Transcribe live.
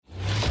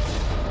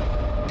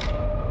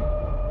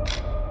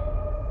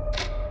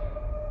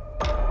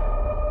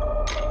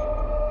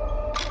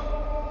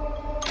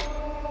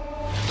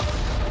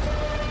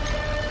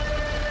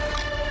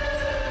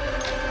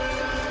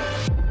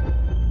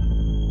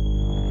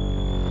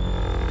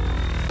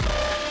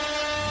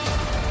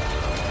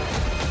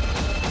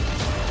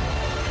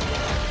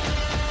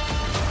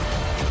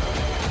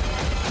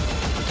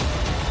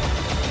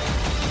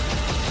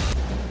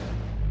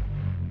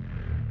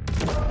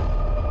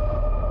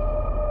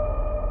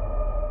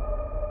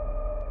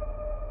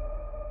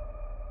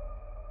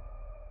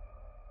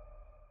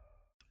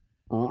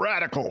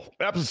Radical,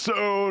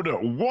 episode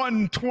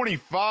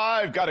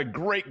 125. Got a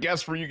great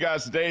guest for you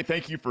guys today.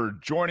 Thank you for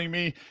joining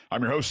me.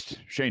 I'm your host,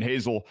 Shane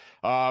Hazel.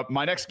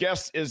 My next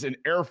guest is an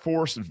Air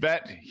Force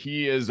vet.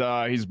 He's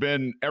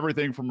been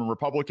everything from a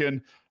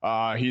Republican.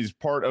 He's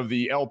part of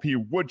the LP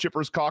Wood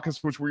Chippers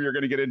Caucus, which we are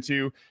going to get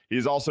into.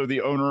 He's also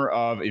the owner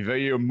of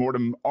Evelio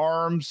Mortem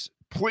Arms.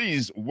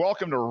 Please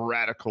welcome to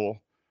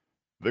Radical,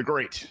 the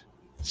great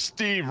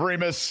Steve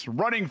Remus,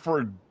 running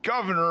for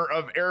governor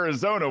of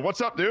Arizona.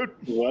 What's up, dude?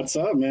 What's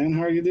up, man?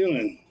 How are you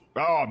doing?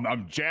 Oh,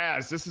 I'm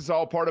jazzed. This is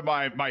all part of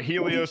my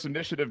Helios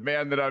initiative,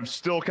 man, that I'm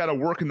still kind of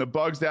working the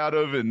bugs out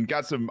of and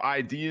got some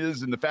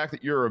ideas. And the fact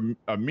that you're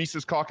a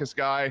Mises Caucus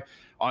guy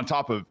on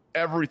top of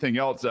everything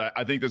else,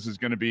 I think this is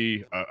going to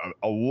be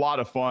a lot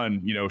of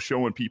fun, you know,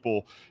 showing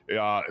people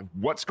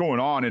what's going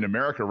on in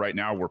America right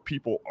now, where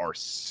people are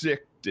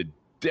sick to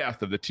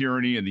death of the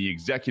tyranny and the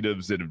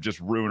executives that have just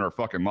ruined our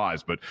fucking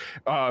lives. But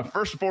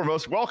first and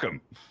foremost, welcome.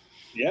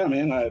 Yeah,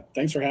 man.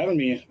 Thanks for having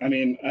me. I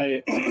mean,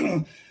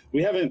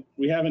 we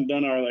haven't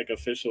done our like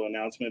official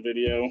announcement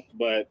video,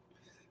 but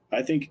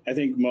I think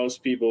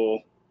most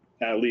people,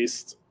 at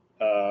least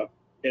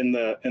in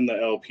the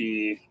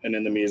LP and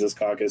in the Mises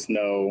Caucus,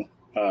 know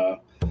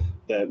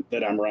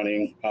that I'm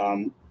running.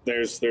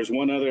 There's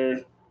one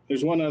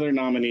other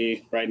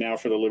nominee right now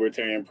for the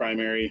Libertarian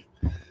primary.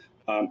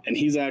 And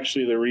he's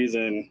actually the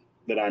reason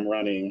that I'm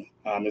running,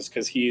 is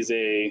because he's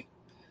the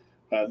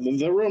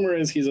rumor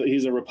is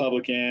he's a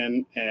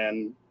Republican,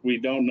 and we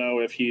don't know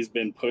if he's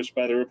been pushed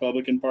by the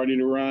Republican Party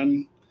to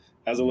run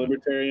as a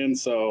Libertarian.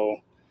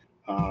 So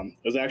it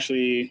was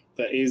actually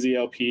the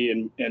AZLP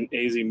and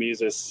AZ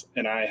Mises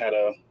and I had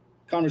a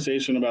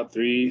conversation about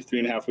three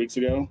and a half weeks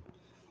ago,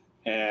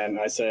 and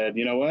I said,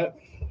 you know what,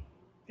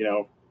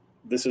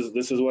 this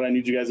is what I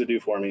need you guys to do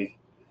for me.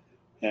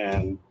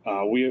 And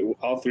we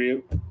all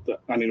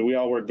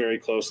work very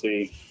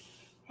closely.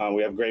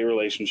 We have great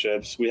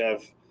relationships. We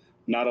have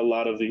not a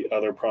lot of the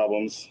other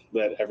problems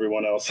that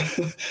everyone else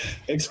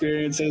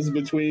experiences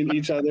between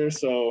each other.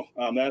 So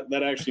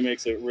that actually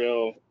makes it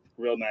real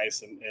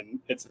nice, and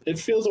it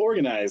feels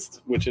organized,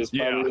 which is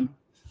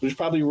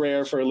probably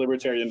rare for a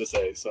libertarian to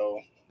say.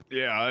 So.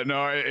 Yeah,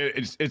 no,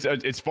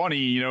 it's funny,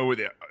 you know,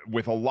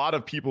 with a lot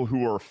of people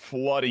who are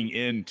flooding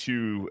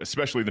into,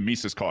 especially the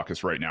Mises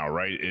Caucus right now,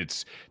 right?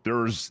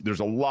 There's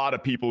a lot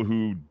of people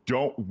who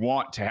don't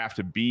want to have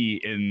to be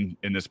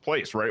in this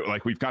place, right?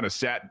 Like, we've kind of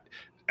sat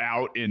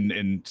out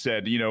and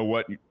said, you know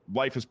what,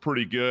 life is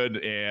pretty good,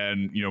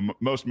 and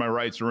most of my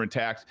rights are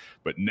intact.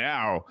 But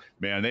now,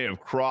 man, they have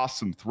crossed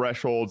some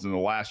thresholds in the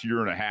last year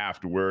and a half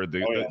to where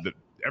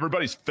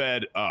everybody's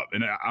fed up,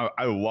 and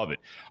I love it.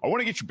 I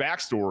want to get your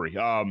backstory.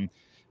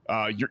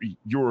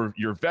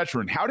 You're a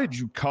veteran. How did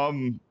you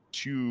come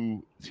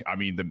to? I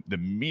mean, the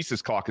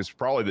Mises Caucus,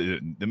 probably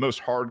the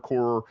most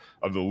hardcore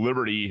of the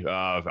liberty,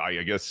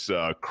 I guess,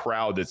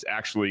 crowd that's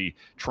actually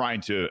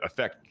trying to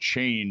affect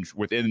change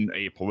within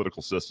a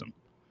political system.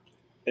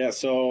 Yeah.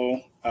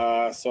 So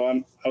I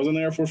was in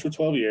the Air Force for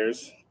 12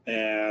 years,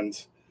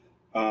 and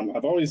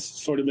I've always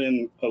sort of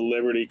been a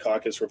Liberty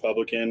Caucus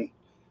Republican.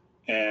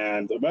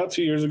 And about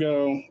 2 years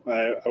ago,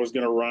 I was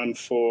going to run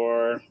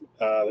for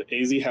the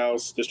AZ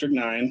House District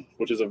 9,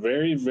 which is a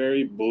very,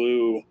 very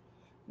blue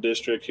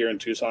district here in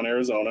Tucson,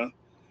 Arizona.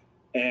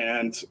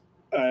 And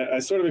I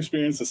sort of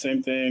experienced the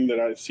same thing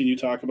that I've seen you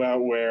talk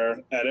about,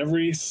 where at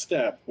every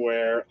step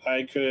where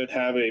I could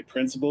have a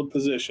principled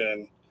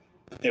position,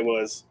 it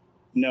was,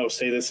 no,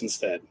 say this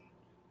instead.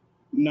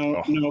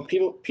 No,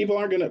 people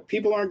aren't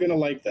gonna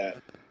like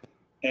that.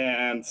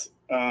 And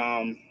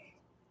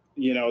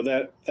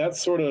that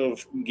sort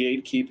of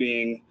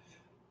gatekeeping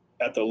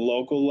at the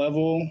local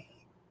level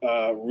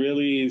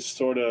really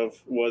sort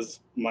of was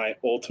my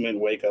ultimate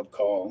wake-up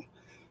call.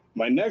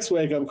 My next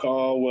wake-up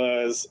call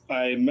was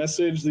I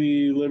messaged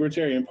the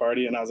Libertarian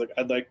Party, and I was like,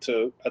 I'd like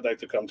to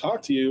come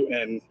talk to you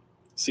and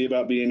see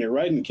about being your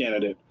write-in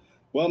candidate.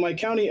 Well, my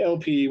county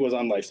LP was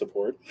on life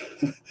support.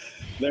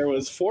 There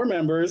was 4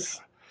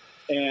 members,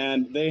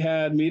 and they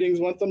had meetings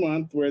once a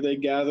month where they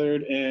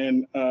gathered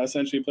and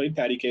essentially played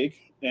patty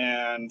cake.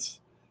 And,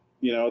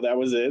 that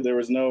was it. There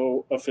was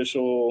no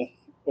official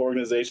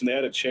organization. They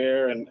had a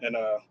chair and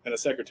a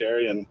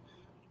secretary, and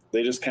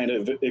they just kind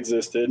of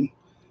existed.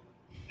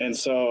 And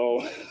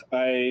so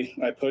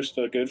I pushed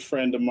a good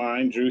friend of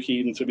mine, Drew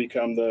Heaton, to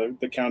become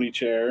the county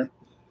chair.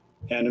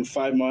 And in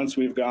 5 months,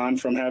 we've gone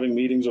from having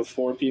meetings with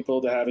 4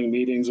 people to having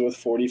meetings with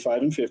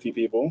 45 and 50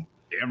 people.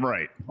 Damn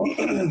right.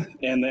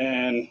 And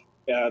then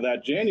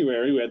that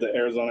January, we had the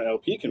Arizona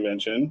LP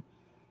convention.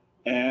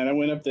 And I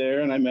went up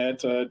there and I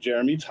met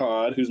Jeremy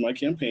Todd, who's my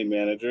campaign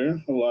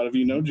manager. A lot of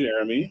you know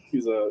Jeremy.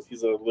 He's a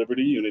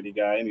Liberty Unity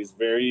guy, and he's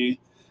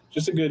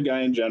just a good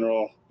guy in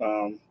general.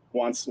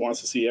 Wants to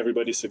see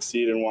everybody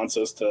succeed and wants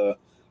us to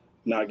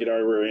not get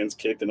our rear ends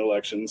kicked in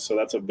elections. So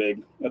that's a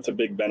big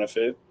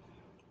benefit.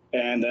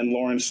 And then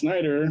Lauren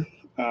Snyder,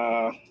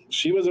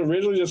 she was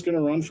originally just going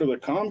to run for the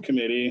comm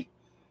committee,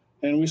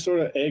 and we sort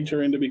of egged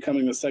her into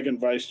becoming the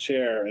second vice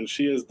chair. And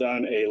she has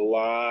done a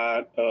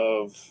lot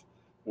of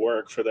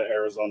work for the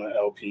Arizona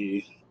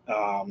LP.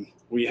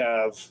 We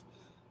have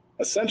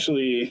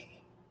essentially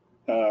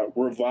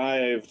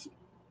revived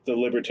the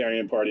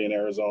Libertarian Party in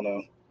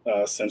Arizona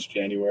since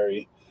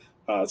January.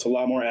 It's a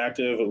lot more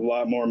active, a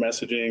lot more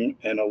messaging,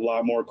 and a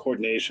lot more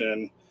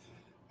coordination.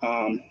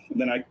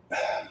 Then I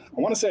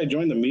want to say I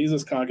joined the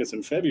Mises Caucus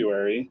in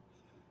February.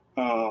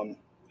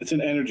 It's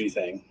an energy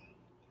thing,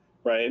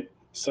 right?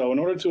 So in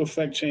order to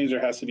affect change, there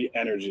has to be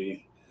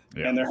energy,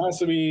 and there has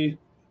to be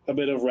a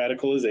bit of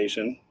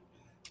radicalization.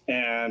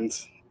 And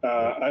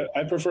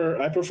I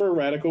prefer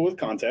radical with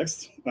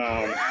context,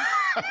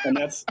 and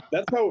that's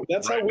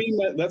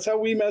how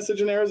we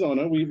message in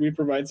Arizona. We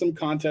provide some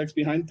context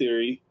behind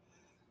theory,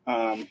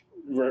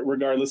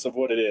 regardless of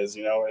what it is.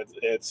 You know,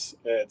 it's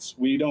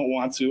we don't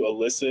want to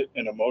elicit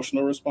an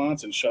emotional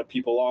response and shut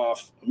people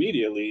off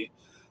immediately.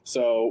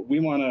 So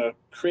we want to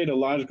create a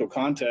logical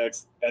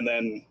context and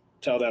then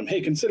tell them, hey,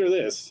 consider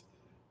this,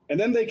 and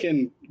then they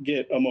can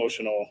get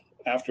emotional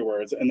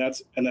afterwards. And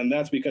then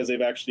that's because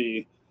they've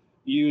actually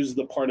used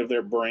the part of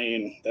their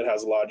brain that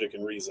has logic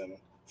and reason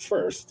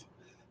first.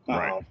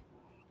 Right.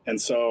 And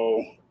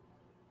so,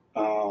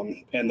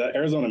 and the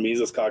Arizona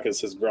Mises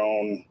Caucus has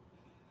grown.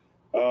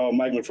 Oh,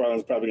 Mike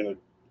McFarland's probably going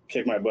to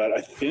kick my butt.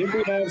 I think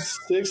we have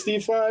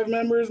 65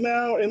 members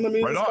now in the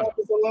Mises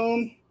Caucus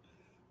alone.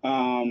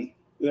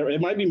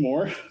 It might be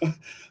more.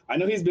 I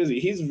know he's busy.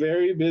 He's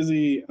very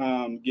busy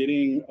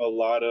getting a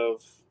lot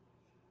of.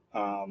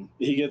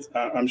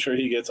 I'm sure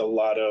he gets a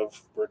lot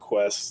of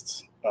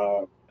requests,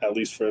 at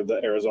least for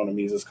the Arizona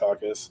Mises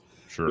Caucus.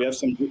 Sure.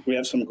 We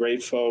have some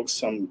great folks.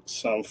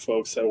 Some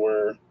folks that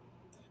were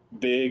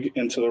big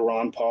into the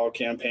Ron Paul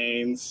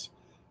campaigns.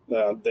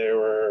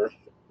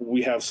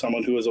 We have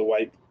someone who was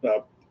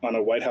on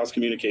a White House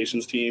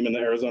communications team in the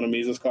Arizona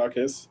Mises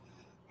Caucus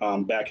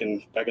back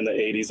in the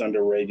 80s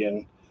under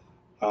Reagan.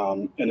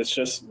 And it's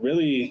just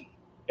really,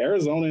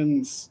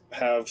 Arizonans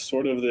have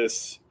sort of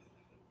this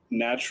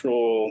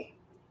natural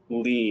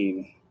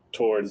lean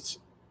towards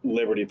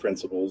liberty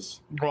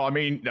principles. Well, I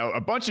mean,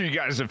 a bunch of you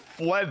guys have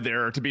fled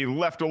there to be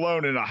left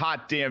alone in a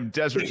hot damn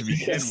desert to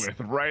begin with,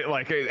 right?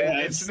 Like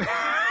it's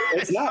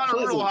not a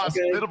real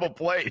hospitable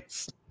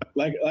place.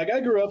 Like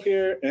I grew up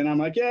here, and I'm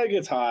like, yeah, it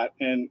gets hot,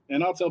 and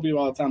I'll tell people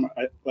all the time,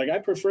 I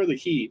prefer the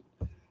heat.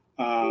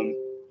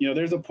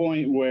 There's a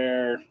point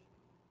where,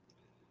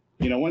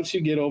 once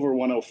you get over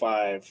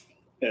 105,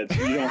 you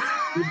don't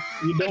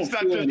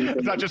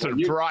it's not just a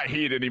dry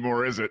heat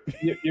anymore, is it?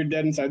 You're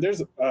dead inside.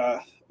 There's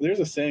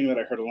a saying that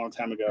I heard a long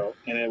time ago,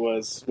 and it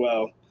was,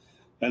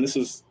 and this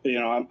is,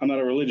 I'm not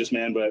a religious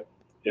man, but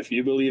if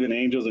you believe in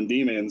angels and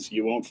demons,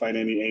 you won't find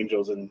any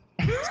angels in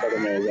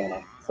southern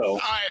Arizona. So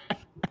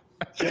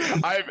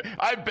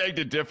I beg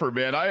to differ,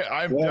 man.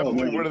 I'm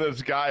definitely one of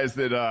those guys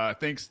that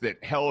thinks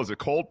that hell is a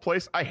cold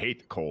place. I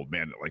hate the cold,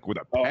 man. Like with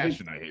a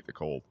passion, I hate the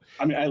cold.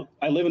 I mean,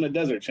 I live in a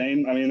desert,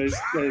 Shane. I mean,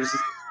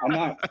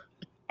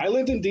 I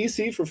lived in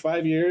DC for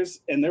 5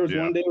 years, and there was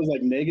one day it was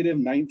like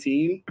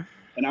 -19,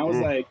 and I was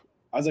like,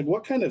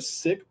 what kind of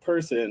sick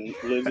person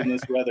lives in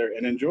this weather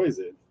and enjoys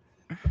it?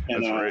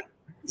 And that's right.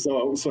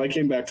 So I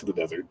came back to the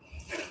desert.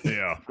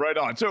 Yeah, right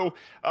on. So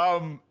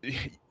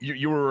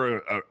you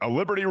were a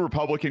Liberty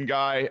Republican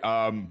guy.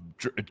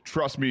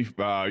 Trust me,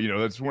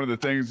 that's one of the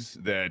things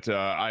that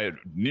I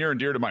near and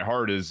dear to my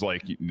heart is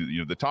like,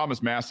 the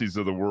Thomas Masseys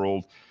of the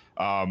world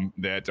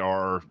that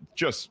are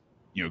just,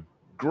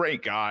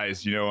 great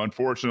guys.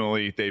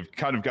 Unfortunately, they've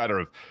kind of got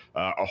a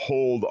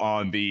hold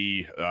on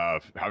the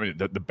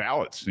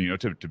ballots.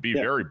 To be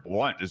very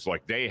blunt, it's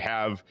like they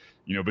have,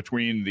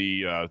 between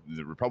the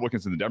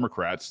Republicans and the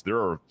Democrats, there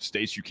are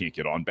states you can't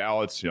get on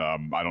ballots.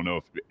 I don't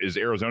know is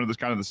Arizona this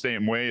kind of the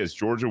same way as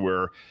Georgia,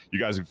 where you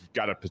guys have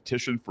got a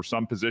petition for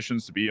some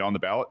positions to be on the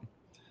ballot?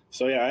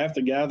 So yeah, I have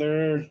to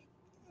gather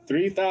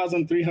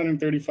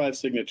 3,335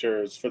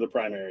 signatures for the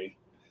primary.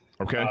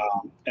 Okay.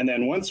 And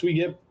then once you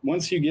get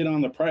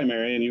on the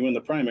primary and you win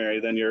the primary,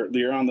 then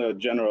you're on the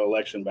general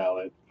election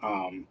ballot.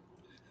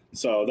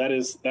 So that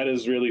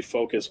is really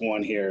focus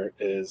one here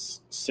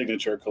is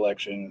signature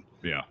collection.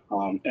 Yeah.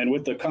 And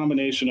with the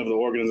combination of the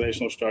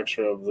organizational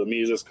structure of the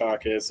Mises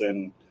Caucus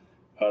and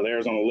the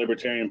Arizona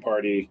Libertarian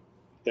Party,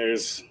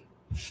 there's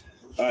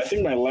I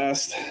think my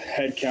last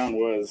head count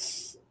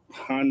was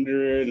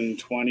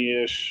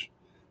 120-ish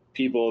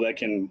people that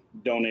can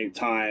donate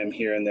time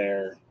here and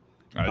there.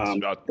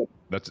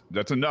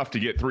 That's enough to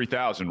get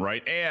 3,000,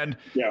 right? And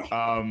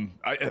yeah,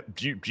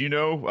 do you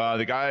know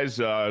the guys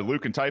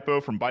Luke and Typo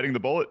from Biting the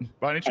Bullet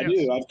by any chance?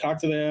 I do. I've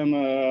talked to them.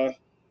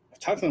 I've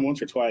talked to them once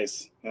or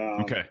twice.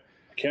 Okay.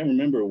 I can't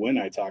remember when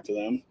I talked to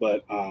them,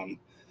 but I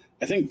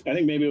think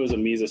maybe it was a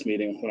Mises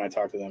meeting when I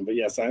talked to them. But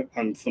yes,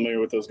 I'm familiar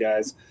with those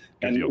guys,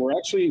 and we're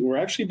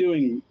actually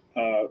doing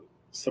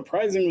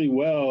surprisingly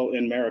well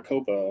in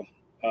Maricopa.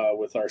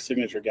 With our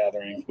signature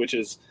gathering, which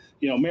is,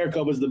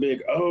 Maricopa is the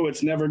big,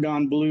 it's never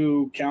gone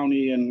blue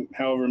county in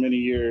however many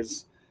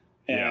years.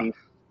 And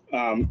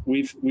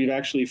we've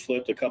actually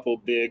flipped a couple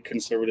big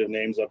conservative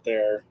names up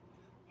there.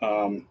 I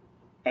don't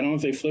know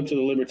if they flipped to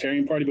the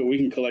Libertarian Party, but we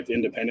can collect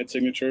independent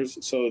signatures.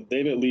 So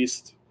they've at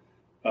least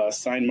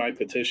signed my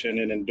petition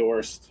and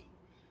endorsed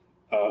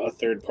a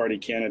third party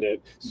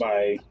candidate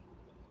by.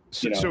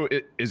 So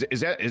is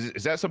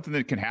that something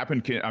that can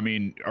happen? I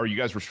mean, are you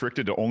guys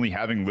restricted to only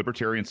having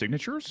libertarian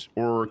signatures,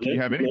 or can you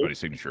have anybody's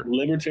signature?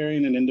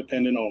 Libertarian and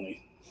independent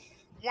only.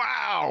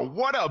 Wow,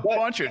 what a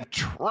bunch of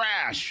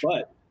trash!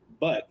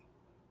 But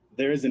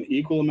there is an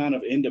equal amount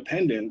of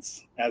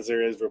independents as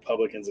there is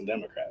Republicans and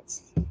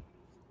Democrats.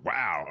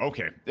 Wow.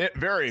 Okay.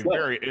 Very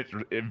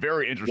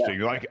interesting.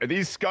 Yeah. Like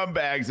these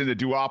scumbags in the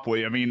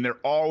duopoly. I mean, they're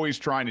always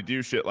trying to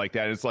do shit like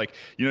that. It's like,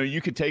 you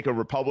could take a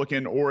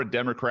Republican or a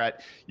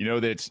Democrat,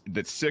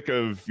 that's sick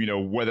of,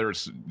 whether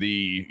it's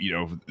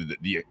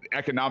the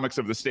economics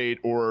of the state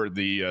or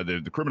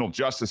the criminal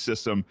justice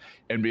system,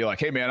 and be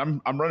like, hey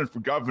man, I'm running for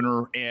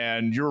governor,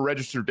 and you're a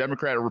registered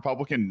Democrat or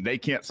Republican. They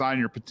can't sign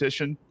your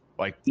petition.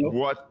 Like, nope.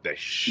 What the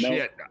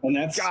shit? Nope.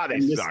 And God,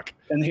 they suck.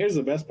 And here's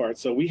the best part.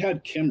 So we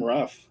had Kim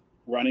Ruff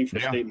running for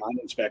state mine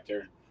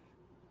inspector,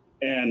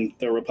 and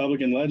the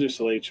Republican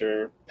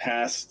legislature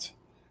passed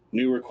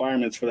new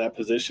requirements for that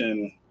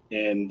position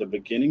in the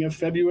beginning of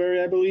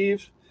February, I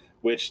believe,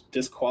 which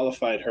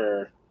disqualified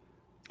her.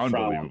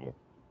 Unbelievable.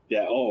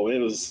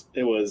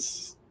 It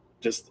was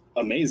just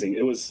amazing.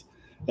 It was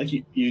like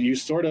you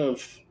sort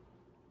of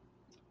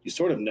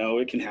know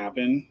it can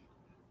happen,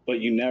 but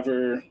you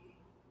never.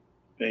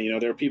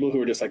 There are people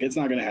who are just like, it's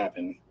not going to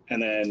happen,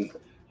 and then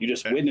you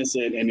just witness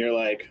it, and you're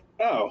like,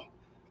 oh.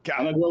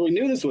 I'm like, well, we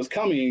knew this was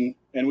coming,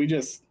 and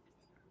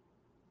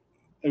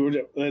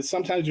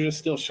sometimes you're just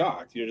still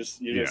shocked. You're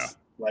just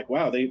like,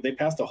 wow, they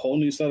passed a whole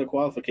new set of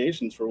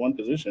qualifications for one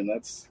position.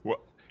 It's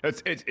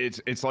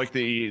like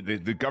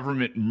the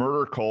government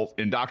murder cult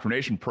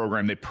indoctrination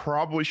program. They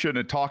probably shouldn't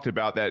have talked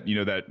about that.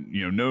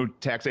 No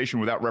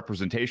taxation without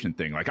representation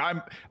thing. Like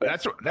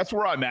that's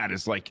where I'm at.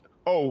 Is like,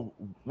 oh,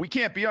 we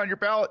can't be on your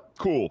ballot.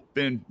 Cool,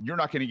 then you're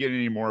not going to get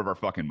any more of our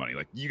fucking money.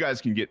 Like you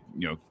guys can get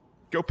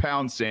go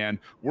pound sand.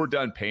 We're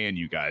done paying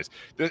you guys.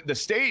 The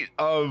state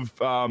of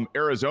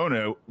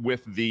Arizona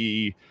with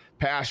the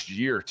past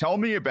year. Tell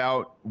me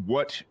about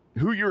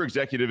who your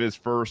executive is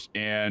first,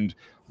 and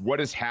what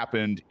has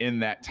happened in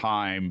that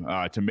time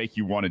to make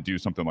you want to do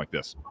something like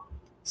this.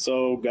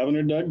 So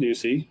Governor Doug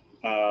Ducey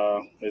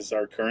is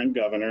our current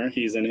governor.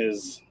 He's in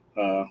his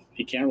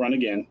he can't run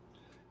again.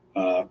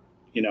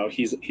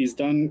 He's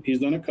done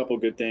a couple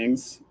good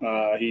things.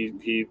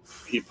 He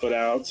put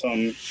out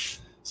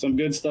some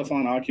good stuff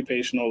on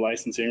occupational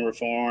licensing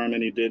reform,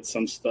 and he did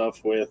some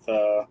stuff with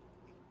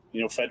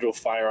federal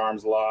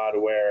firearms law, to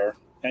where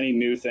any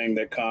new thing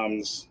that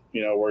comes,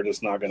 we're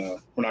not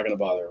gonna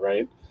bother,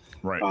 right?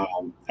 Right.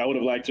 I would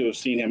have liked to have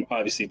seen him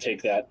obviously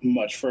take that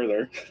much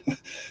further,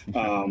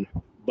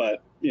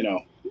 but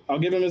I'll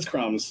give him his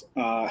crumbs.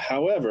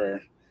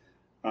 However,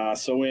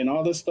 so when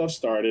all this stuff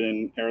started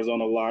and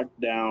Arizona locked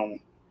down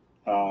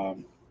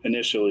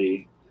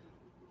initially,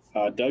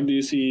 Doug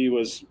Ducey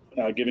was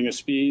giving a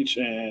speech,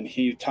 and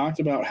he talked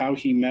about how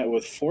he met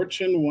with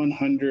Fortune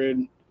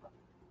 100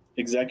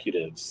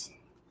 executives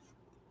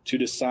to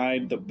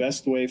decide the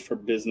best way for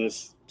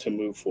business to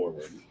move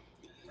forward.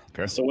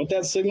 Okay. So what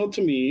that signaled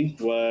to me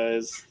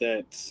was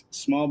that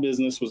small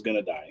business was going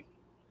to die.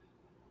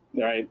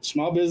 Right?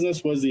 Small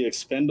business was the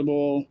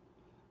expendable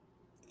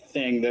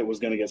thing that was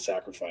going to get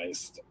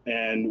sacrificed.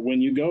 And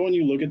when you go and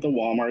you look at the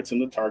Walmarts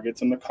and the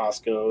Targets and the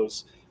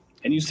Costcos,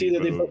 and you see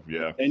that they put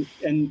and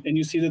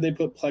you see that they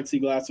put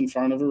plexiglass in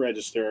front of a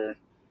register,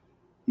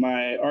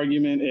 my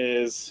argument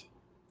is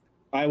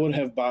I would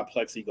have bought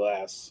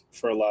plexiglass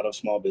for a lot of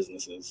small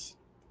businesses.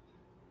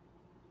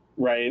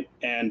 Right?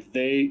 And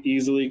they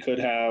easily could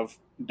have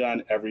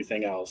done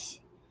everything else.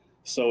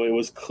 So it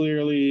was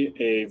clearly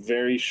a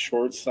very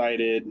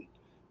short-sighted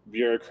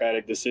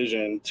bureaucratic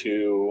decision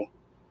to,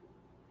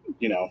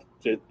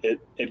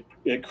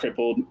 it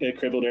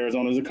crippled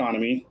Arizona's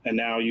economy. And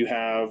now you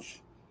have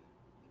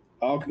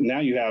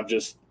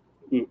just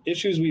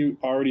issues we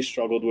already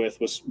struggled with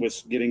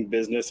getting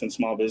business and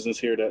small business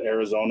here to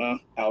Arizona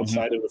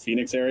outside of the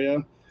Phoenix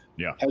area.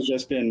 Yeah. Has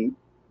just been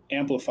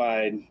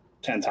amplified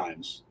 10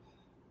 times.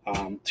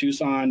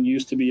 Tucson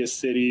used to be a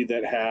city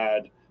that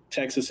had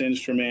Texas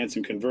Instruments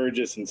and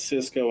Convergys and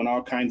Cisco and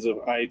all kinds of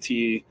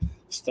IT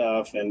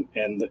stuff, and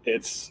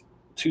it's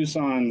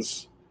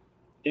Tucson's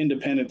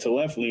independent to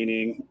left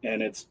leaning,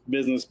 and its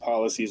business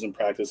policies and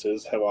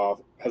practices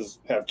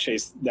have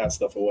chased that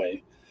stuff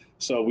away.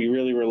 So we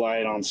really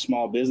relied on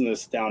small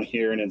business down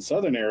here and in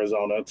Southern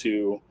Arizona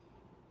to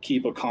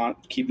keep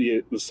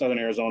the Southern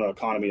Arizona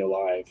economy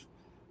alive,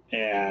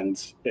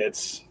 and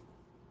it's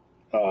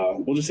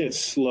we'll just say it's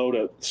slow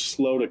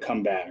to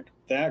come back.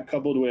 That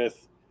coupled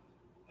with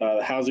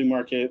the housing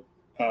market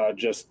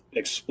just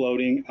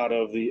exploding out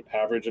of the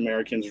average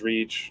American's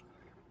reach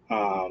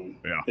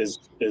is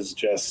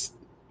just,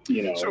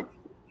 So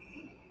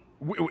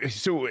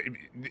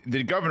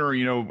the governor,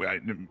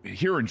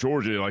 here in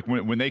Georgia, like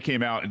when they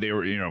came out, they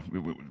were,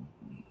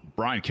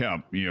 Brian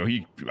Kemp,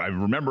 I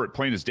remember it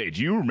plain as day.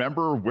 Do you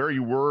remember where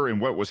you were and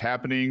what was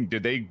happening?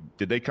 Did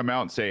they come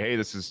out and say, hey,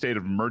 this is a state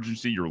of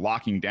emergency, you're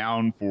locking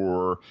down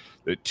for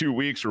 2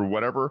 weeks or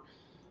whatever?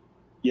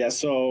 Yeah,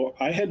 so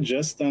I had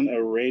just done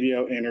a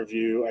radio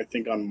interview, I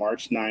think on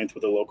March 9th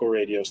with a local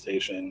radio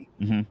station.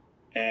 Mm-hmm.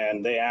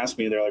 And they asked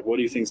me, they're like, what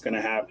do you think's going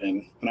to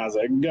happen? And I was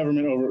like,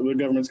 the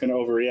government's going to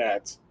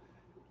overreact.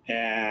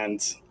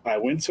 And I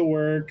went to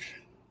work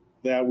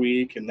that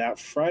week, and that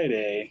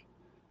Friday,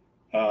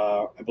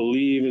 I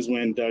believe is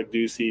when Doug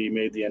Ducey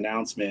made the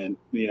announcement,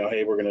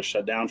 hey, we're going to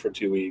shut down for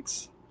 2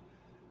 weeks.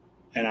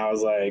 And I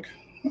was like,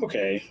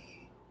 okay.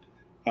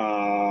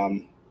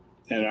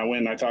 And I went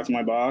and I talked to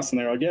my boss, and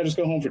they're like, yeah, just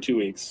go home for 2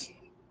 weeks.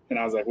 And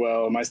I was like,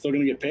 well, am I still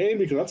going to get paid?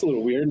 Because that's a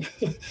little weird.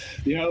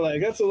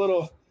 That's a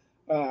little,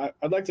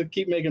 I'd like to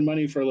keep making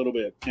money for a little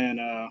bit. And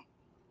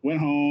went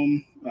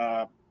home,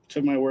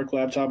 took my work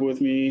laptop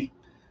with me.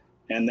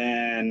 And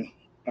then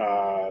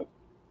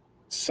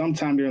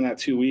sometime during that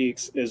 2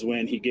 weeks is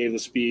when he gave the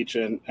speech,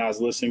 and I was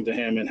listening to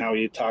him and how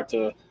he talked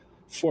to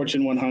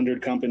Fortune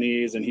 100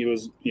 companies, and he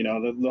was,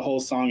 the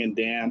whole song and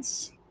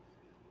dance.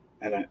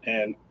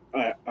 And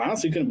I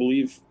honestly couldn't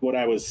believe what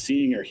I was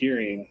seeing or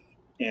hearing.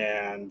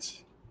 And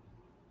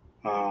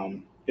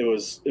it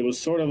was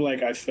sort of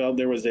like I felt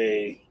there was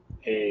a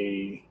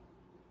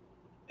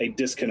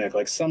disconnect,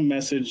 like some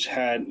message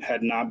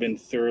had not been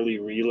thoroughly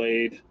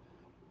relayed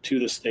to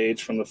the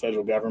states from the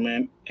federal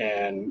government,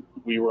 and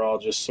we were all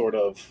just sort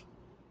of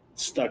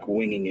stuck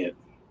winging it.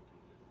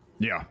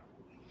 Yeah.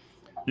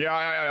 Yeah,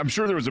 I'm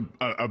sure there was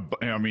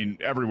I mean,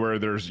 everywhere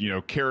there's,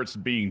 carrots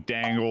being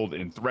dangled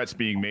and threats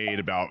being made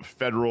about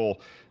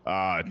federal,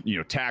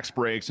 tax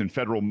breaks and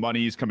federal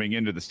monies coming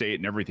into the state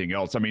and everything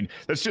else. I mean,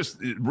 that's just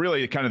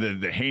really kind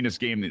of the heinous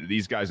game that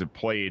these guys have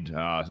played,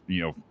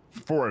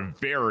 for a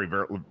very,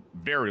 very,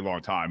 very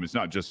long time. It's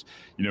not just,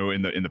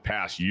 in the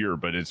past year,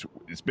 but it's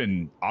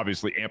been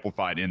obviously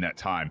amplified in that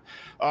time.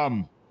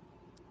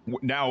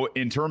 Now,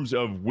 in terms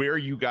of where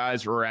you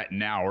guys are at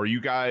now, are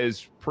you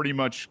guys pretty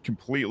much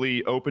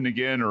completely open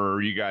again, or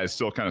are you guys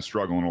still kind of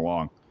struggling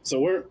along?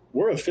 So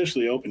we're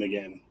officially open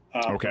again.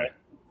 Okay.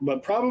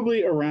 But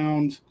probably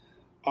around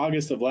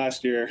August of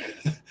last year,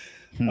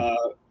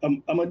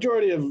 a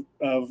majority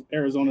of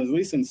Arizona, at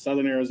least in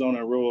southern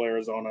Arizona, rural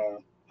Arizona,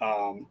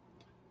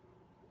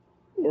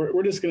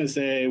 we're just going to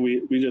say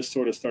we just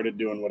sort of started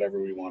doing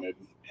whatever we wanted.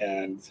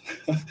 And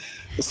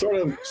sort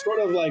of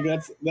like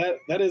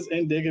that is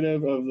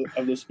indicative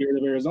of the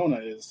spirit of Arizona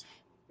is,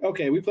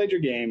 okay, we played your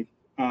game.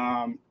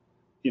 I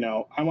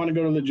want to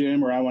go to the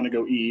gym, or I want to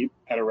go eat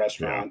at a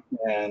restaurant.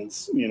 Yeah. And,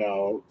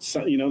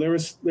 there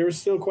was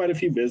still quite a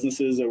few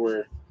businesses that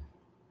were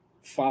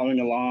following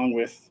along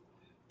with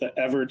the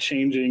ever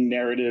changing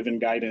narrative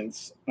and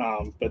guidance.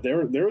 But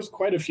there was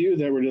quite a few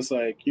that were just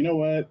like, you know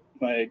what,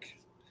 like,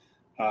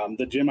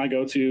 the gym I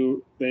go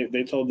to,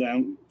 they told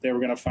them they were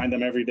going to find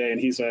them every day. And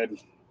he said,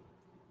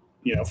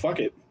 fuck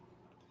it,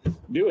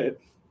 do it.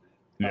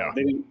 Yeah.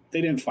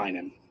 They didn't find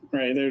him.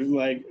 Right. They're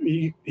like,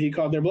 he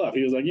called their bluff.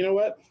 He was like, you know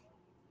what?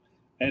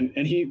 And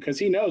cause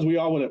he knows we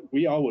all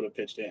would have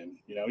pitched in,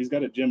 he's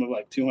got a gym of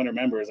like 200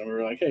 members. And we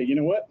were like, hey, you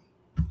know what?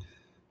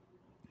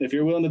 If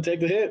you're willing to take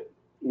the hit,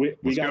 we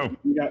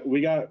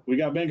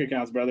got bank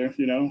accounts, brother,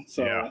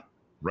 so yeah,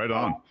 right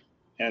on.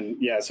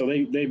 So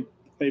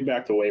they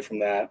backed away from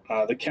that.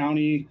 The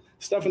county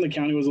stuff in the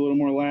county was a little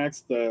more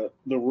lax. The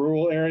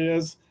rural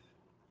areas,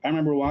 I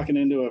remember walking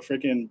into a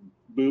freaking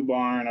boot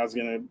barn. I was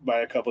going to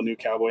buy a couple new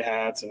cowboy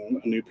hats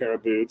and a new pair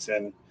of boots.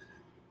 And,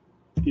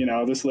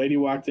 this lady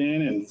walked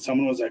in and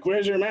someone was like,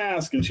 where's your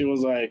mask? And she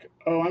was like,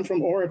 oh, I'm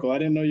from Oracle. I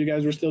didn't know you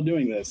guys were still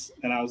doing this.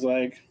 And I was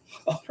like,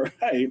 all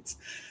right.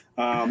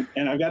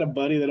 And I've got a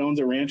buddy that owns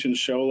a ranch in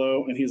Show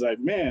Low. And he's like,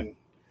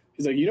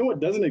 you know what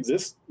doesn't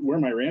exist where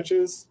my ranch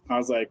is? I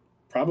was like,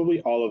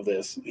 probably all of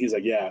this. He's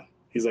like, yeah.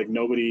 He's like,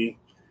 nobody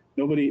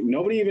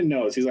even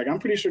knows. He's like, I'm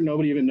pretty sure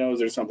nobody even knows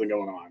there's something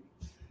going on.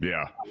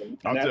 Yeah.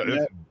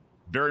 It's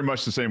very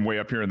much the same way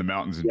up here in the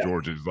mountains in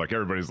Georgia. It's like,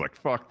 everybody's like,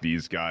 fuck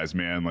these guys,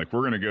 man. Like, we're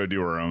going to go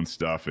do our own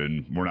stuff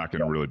and we're not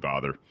going to really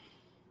bother.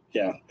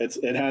 Yeah.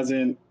 It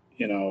hasn't,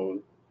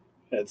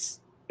 it's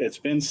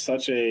been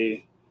such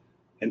an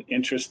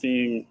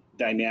interesting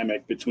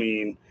dynamic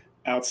between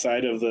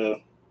outside of the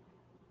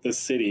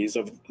cities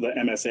of the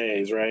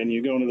MSAs, right? And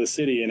you go into the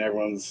city and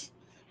everyone's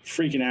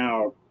freaking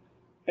out.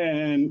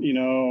 And,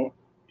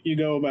 you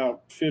go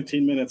about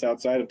 15 minutes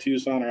outside of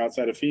Tucson or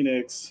outside of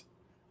Phoenix,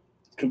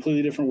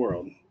 completely different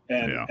world.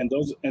 And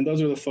those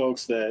are the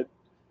folks that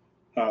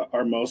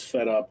are most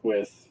fed up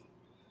with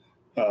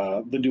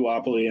the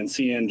duopoly and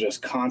seeing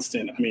just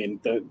constant. I mean,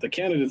 the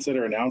candidates that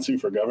are announcing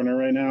for governor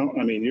right now,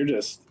 I mean,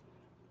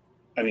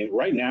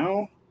 right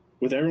now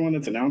with everyone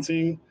that's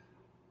announcing,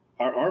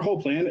 our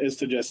whole plan is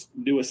to just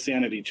do a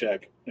sanity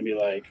check and be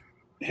like,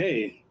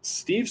 hey,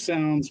 Steve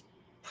sounds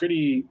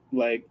pretty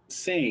like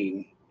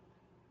sane.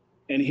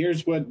 And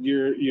here's what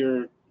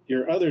your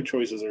other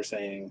choices are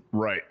saying.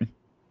 Right.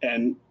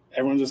 And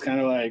everyone's just kind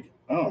of like,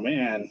 oh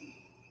man,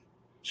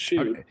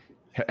 shoot.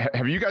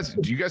 Do you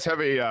guys have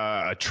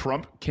a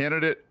Trump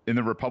candidate in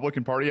the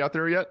Republican Party out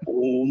there yet?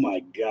 Oh my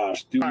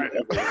gosh. Do you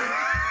ever?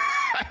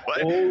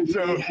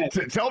 So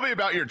tell me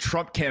about your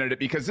Trump candidate,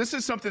 because this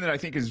is something that I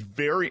think is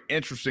very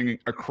interesting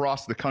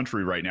across the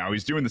country right now.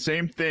 He's doing the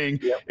same thing.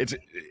 Yep. It's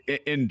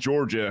in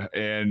Georgia,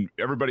 and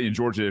everybody in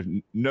Georgia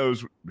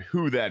knows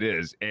who that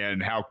is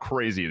and how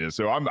crazy it is.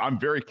 So I'm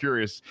very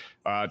curious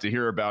to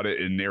hear about it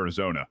in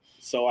Arizona.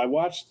 So I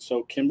watched.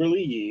 So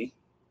Kimberly Yee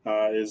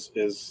is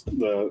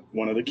the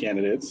one of the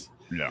candidates.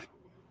 Yeah,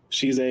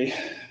 she is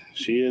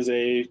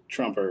a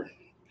Trumper,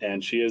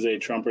 and she is a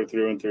Trumper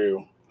through and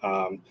through.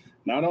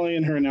 Not only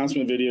in her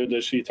announcement video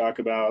does she talk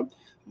about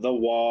the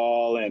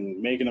wall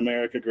and making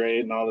America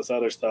great and all this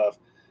other stuff,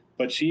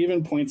 but she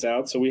even points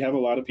out, so we have a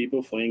lot of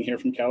people fleeing here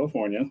from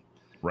California,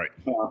 right?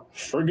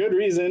 For good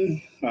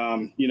reason.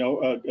 A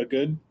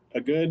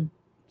good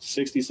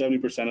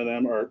 60-70% of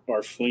them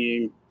are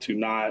fleeing to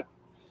not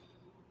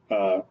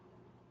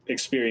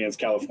experience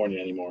California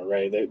anymore,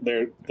 right?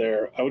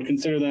 They're I would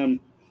consider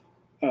them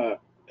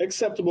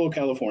acceptable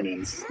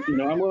Californians.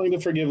 I'm willing to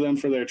forgive them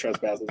for their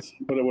trespasses,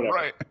 but whatever.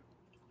 Right.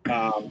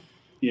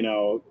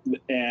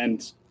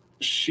 And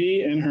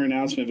she, in her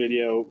announcement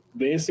video,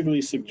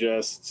 basically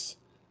suggests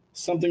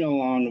something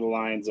along the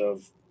lines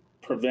of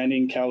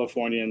preventing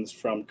Californians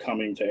from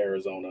coming to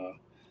Arizona,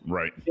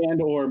 right,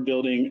 and or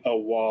building a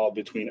wall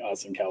between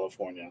us and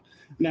California.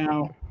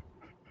 Now,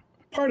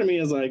 part of me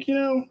is like,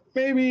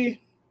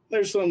 maybe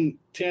there's some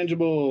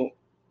tangible,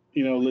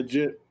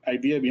 legit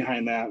idea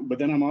behind that. But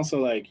then I'm also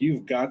like,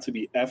 you've got to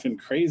be effing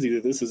crazy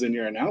that this is in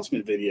your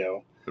announcement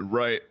video.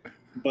 right.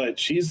 But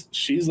she's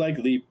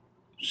like the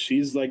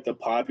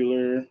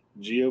popular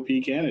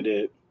GOP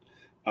candidate.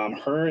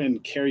 Her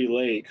and Carrie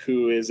Lake,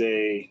 who is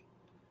I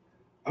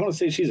want to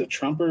say she's a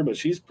Trumper, but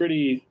she's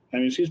pretty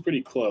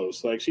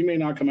close. Like, she may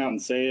not come out and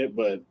say it,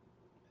 but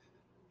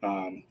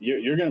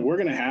we're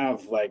gonna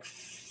have like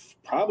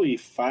probably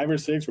 5 or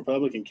 6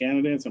 Republican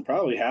candidates, and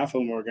probably half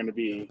of them are going to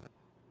be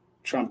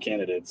Trump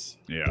candidates.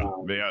 Yeah.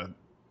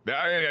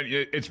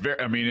 It's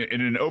very, in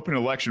an open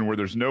election where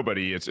there's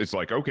nobody, it's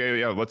like, okay,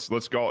 yeah, let's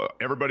go,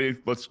 everybody,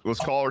 let's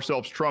call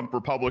ourselves Trump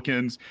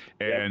Republicans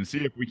and see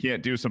if we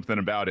can't do something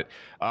about it.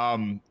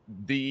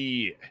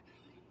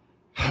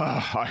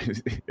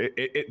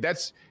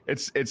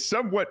 It's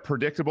somewhat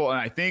predictable, and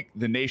I think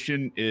the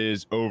nation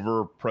is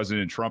over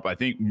President Trump. I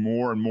think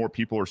more and more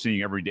people are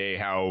seeing every day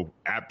how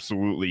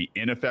absolutely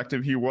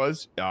ineffective he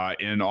was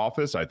in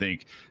office. I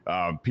think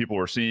people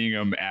are seeing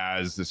him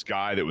as this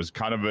guy that was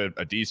kind of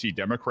a DC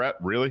Democrat,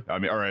 really.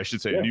 Or I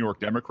should say, a New York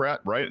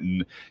Democrat, right?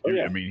 And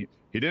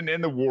he didn't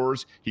end the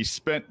wars. He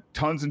spent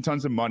tons and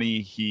tons of money.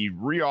 He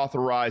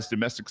reauthorized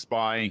domestic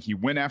spying. He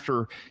went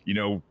after,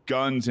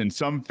 guns in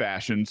some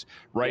fashions,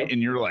 right? Yep.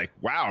 And you're like,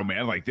 wow,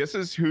 man, like, this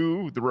is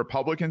who the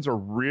Republicans are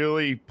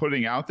really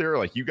putting out there.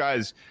 Like, you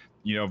guys,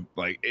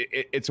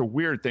 it's a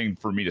weird thing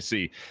for me to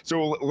see. So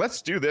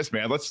let's do this,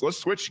 man. Let's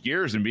switch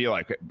gears and be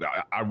like,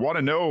 I want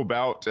to know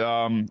about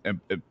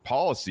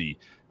policy.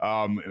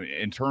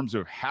 In terms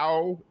of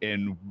how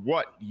and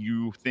what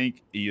you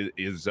think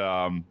is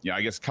I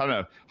guess kind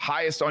of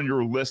highest on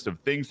your list of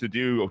things to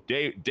do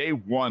day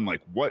one.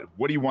 Like, what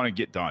do you want to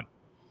get done?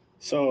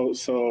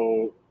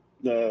 So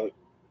the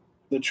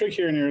trick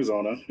here in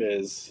Arizona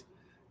is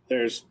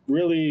there's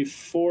really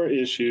 4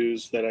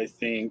 issues that I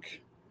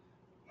think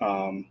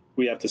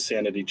we have to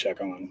sanity check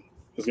on.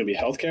 There's going to be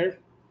healthcare.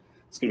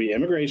 It's going to be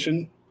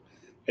immigration.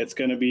 It's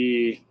going to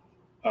be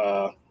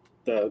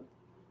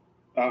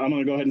I'm going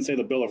to go ahead and say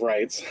the Bill of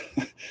Rights.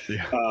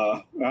 Yeah.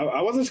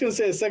 I wasn't just going to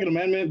say the Second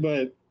Amendment,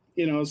 but,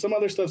 some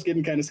other stuff's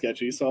getting kind of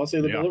sketchy. So I'll say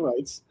the Bill of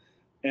Rights.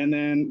 And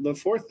then the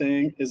 4th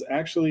thing is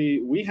actually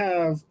we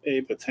have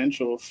a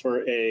potential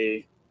for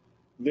a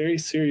very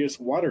serious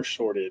water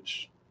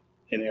shortage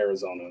in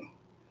Arizona.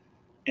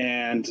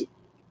 And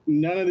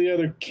none of the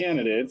other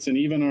candidates and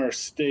even our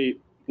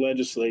state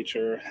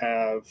legislature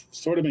have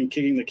sort of been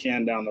kicking the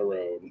can down the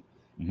road.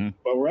 Mm-hmm.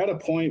 But we're at a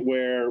point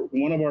where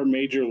one of our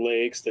major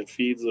lakes that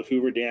feeds the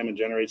Hoover Dam and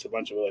generates a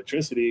bunch of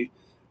electricity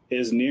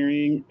is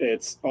nearing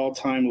its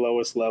all-time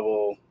lowest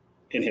level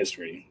in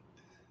history.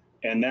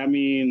 And that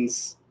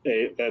means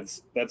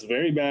that's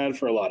very bad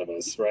for a lot of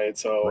us, right?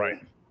 So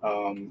right.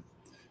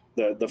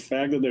 The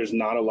fact that there's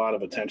not a lot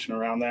of attention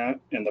around that,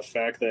 and the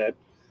fact that,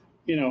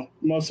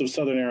 most of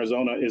southern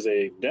Arizona is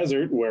a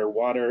desert where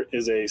water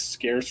is a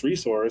scarce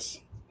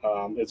resource,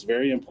 it's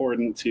very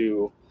important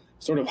to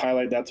sort of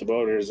highlight that to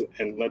voters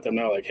and let them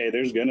know, like, hey,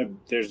 there's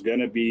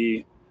gonna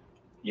be,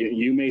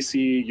 you may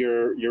see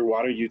your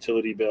water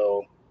utility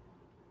bill,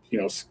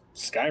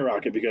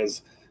 skyrocket,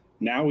 because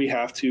now we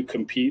have to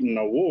compete in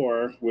a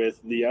war with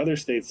the other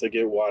states that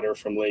get water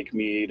from Lake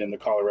Mead and the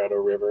Colorado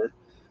River,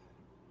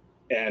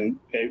 and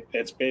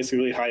it's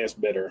basically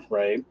highest bidder,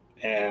 right?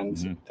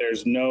 And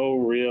there's no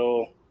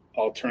real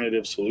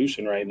alternative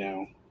solution right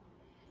now.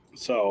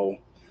 So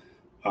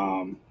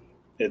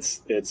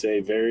it's a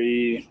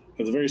very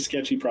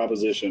sketchy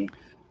proposition.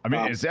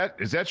 Is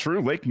that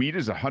true? Lake Mead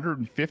is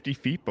 150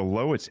 feet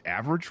below its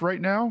average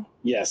right now?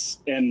 Yes.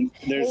 And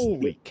there's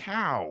holy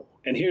cow.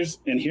 And here's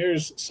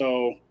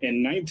so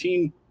in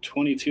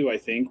 1922, I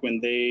think, when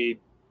they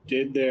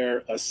did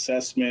their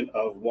assessment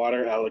of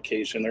water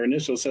allocation, their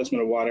initial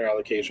assessment of water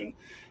allocation,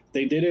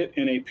 they did it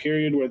in a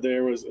period where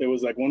it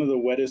was like one of the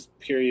wettest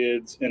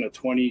periods in a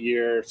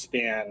 20-year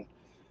span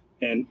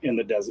in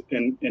the desert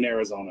in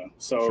Arizona.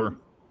 So, Sure.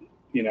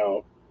 you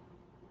know,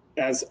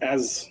 as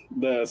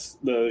the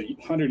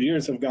 100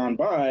 years have gone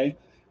by,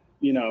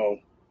 you know,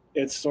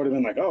 it's sort of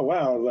been like, oh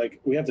wow,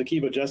 like we have to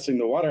keep adjusting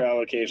the water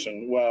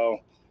allocation. Well,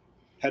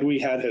 had we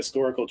had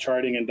historical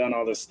charting and done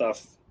all this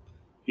stuff,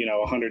 you know,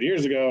 100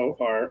 years ago,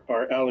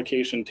 our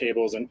allocation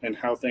tables and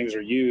how things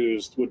are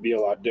used would be a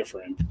lot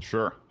different.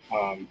 Sure.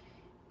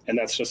 And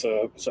that's just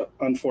it's an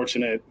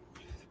unfortunate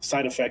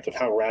side effect of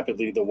how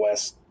rapidly the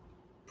West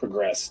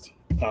progressed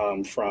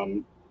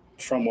from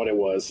what it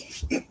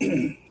was.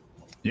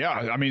 Yeah,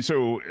 I mean,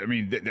 so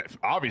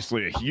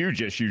obviously a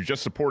huge issue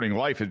just supporting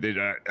life. I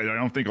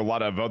don't think a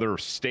lot of other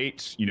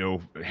states, you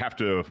know, have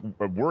to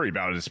worry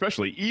about it,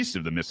 especially east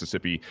of the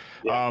Mississippi.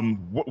 Yeah.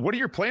 What are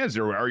your plans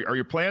there? Are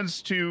your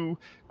plans to,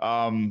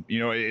 you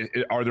know,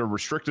 are there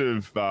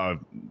restrictive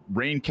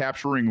rain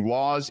capturing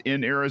laws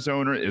in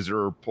Arizona? Is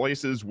there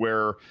places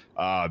where,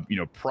 you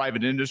know,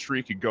 private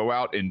industry could go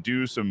out and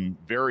do some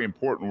very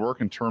important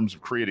work in terms of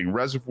creating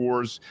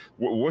reservoirs?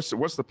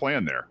 What's the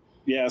plan there?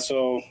 Yeah,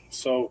 so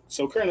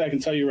currently I can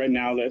tell you right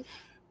now that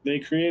they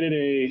created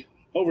a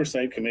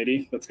oversight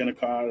committee that's going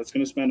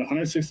to spend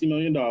 $160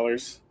 million.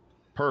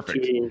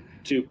 Perfect.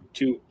 To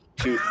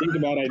think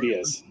about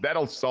ideas.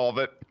 That'll solve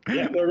it.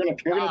 Yeah, we're gonna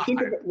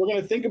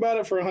think about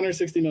it for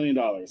 $160 million.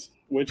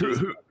 Which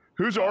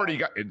who's already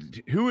got,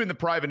 who in the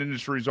private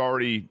industry's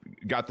already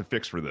got the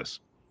fix for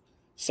this?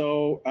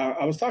 So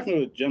I was talking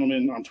to a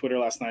gentleman on Twitter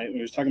last night, and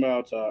he was talking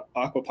about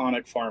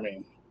aquaponic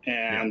farming,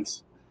 and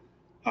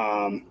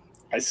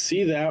I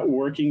see that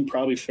working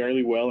probably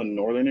fairly well in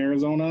northern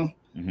Arizona.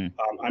 Mm-hmm.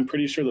 I'm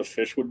pretty sure the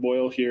fish would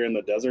boil here in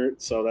the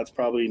desert, so that's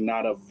probably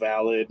not a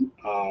valid.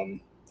 And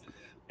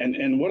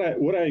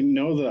what I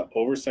know the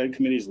oversight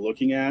committee is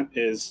looking at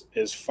is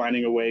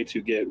finding a way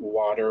to get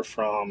water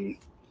from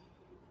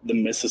the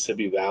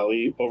Mississippi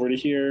Valley over to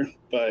here,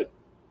 but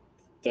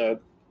the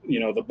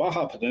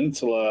Baja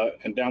Peninsula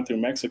and down through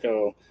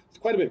Mexico is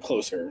quite a bit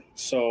closer.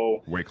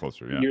 So way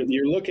closer, yeah.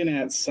 You're looking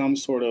at some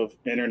sort of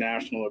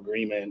international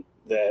agreement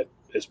that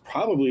is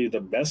probably the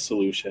best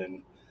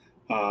solution,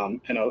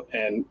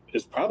 and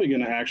is probably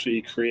going to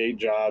actually create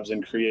jobs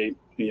and create,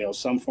 you know,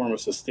 some form of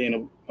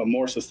a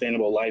more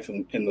sustainable life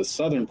in the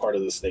southern part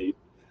of the state.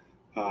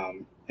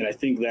 And I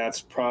think that's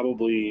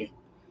probably,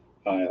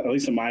 at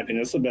least in my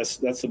opinion,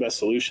 that's the best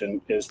solution,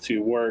 is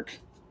to work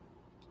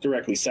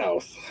directly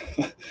south.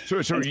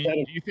 So do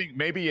you think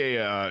maybe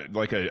a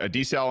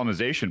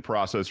desalinization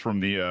process from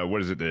the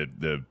what is it,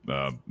 the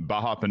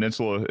Baja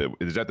Peninsula?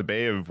 Is that the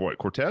Bay of what,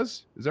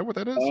 Cortez? Is that what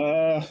that is?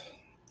 Yeah,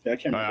 I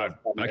can't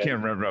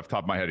remember off the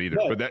top of my head either.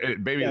 But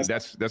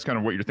that's kind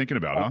of what you're thinking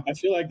about, huh? I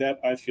feel like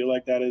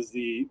that is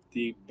the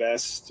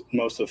best,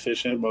 most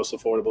efficient, most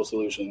affordable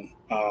solution.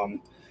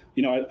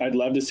 You know, I'd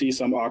love to see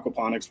some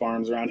aquaponics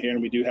farms around here,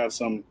 and we do have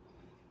some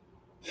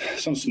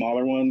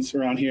smaller ones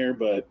around here,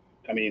 but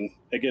I mean,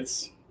 it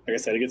gets, like I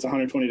said, it gets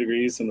 120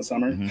 degrees in the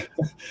summer.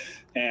 Mm-hmm.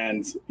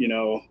 And, you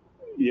know,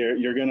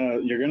 you're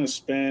gonna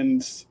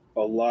spend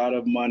a lot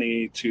of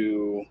money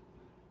to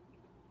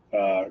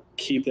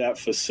keep that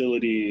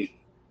facility,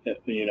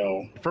 you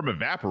know, from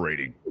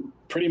evaporating.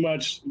 Pretty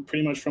much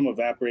from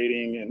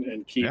evaporating,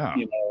 and keep,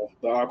 you know,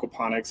 the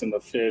aquaponics and the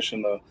fish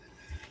and the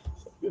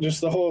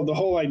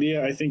whole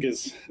idea, I think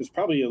is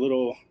probably a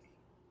little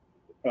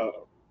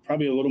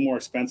more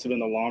expensive in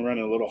the long run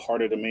and a little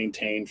harder to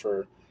maintain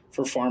for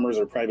farmers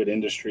or private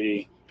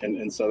industry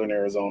in southern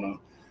Arizona.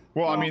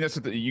 Well, I mean, that's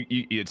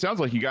it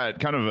sounds like you got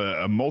kind of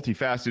a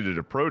multifaceted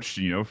approach,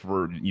 you know,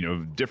 for, you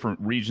know, different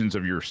regions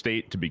of your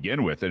state to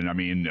begin with. And I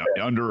mean,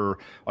 under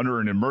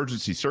an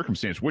emergency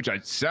circumstance, which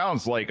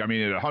sounds like, I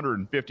mean, at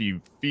 150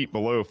 feet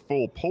below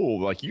full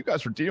pool, like you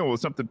guys are dealing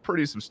with something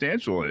pretty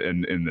substantial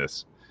in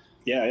this.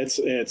 Yeah, it's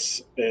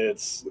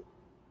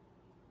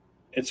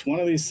one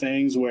of these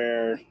things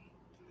where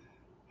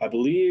I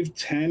believe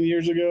 10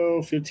 years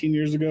ago, 15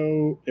 years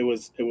ago, it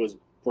was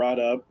brought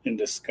up and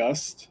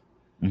discussed.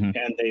 Mm-hmm.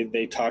 And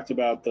they talked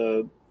about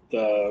the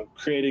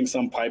creating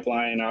some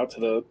pipeline out to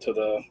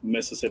the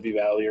Mississippi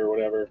Valley or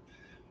whatever.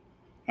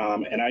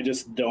 And I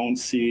just don't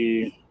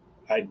see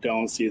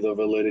the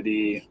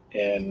validity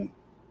in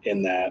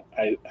that.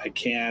 I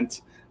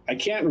can't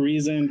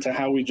reason to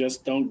how we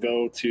just don't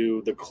go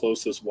to the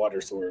closest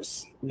water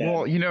source.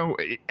 Well, you know,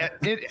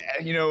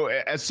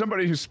 as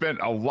somebody who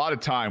spent a lot of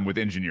time with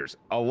engineers,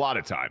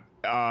 the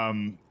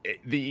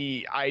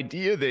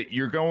idea that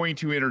you're going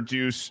to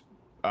introduce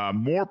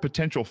more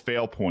potential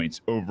fail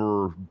points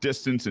over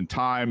distance and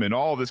time and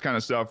all this kind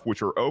of stuff,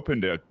 which are open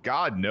to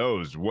God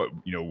knows what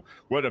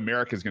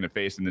America is going to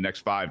face in the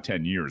next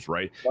 5-10 years,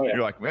 right? Oh, yeah.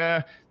 You're like,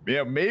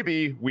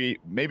 maybe we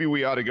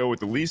ought to go with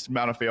the least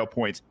amount of fail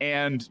points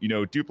and, you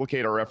know,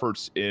 duplicate our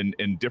efforts in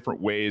different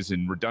ways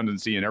and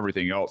redundancy and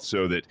everything else,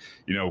 so that,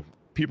 you know,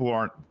 people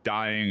aren't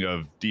dying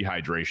of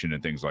dehydration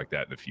and things like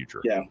that in the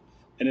future. Yeah,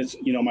 and it's,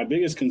 you know, my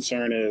biggest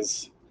concern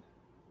is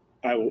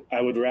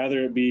I would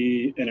rather it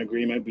be an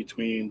agreement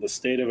between the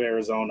state of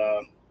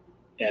Arizona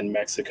and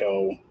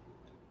Mexico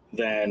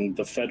than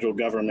the federal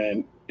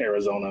government,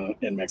 Arizona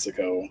and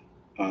Mexico.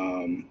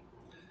 Um,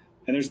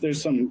 and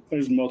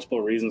there's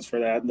multiple reasons for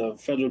that. The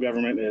federal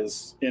government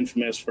is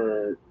infamous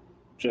for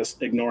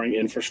just ignoring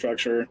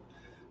infrastructure,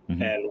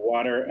 Mm-hmm. and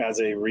water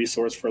as a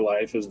resource for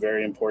life is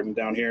very important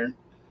down here.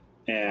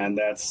 And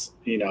that's,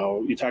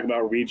 you talk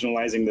about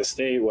regionalizing the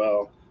state.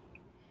 Well,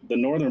 the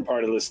northern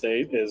part of the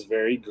state is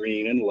very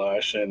green and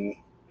lush and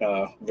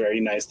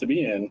very nice to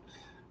be in.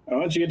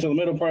 Once you get to the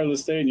middle part of the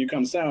state and you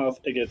come south,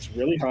 it gets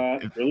really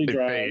hot, really It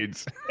dry,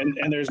 fades.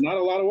 and there's not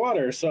a lot of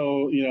water.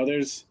 So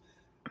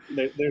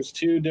there's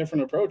two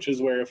different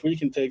approaches where if we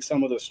can take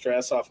some of the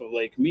stress off of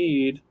Lake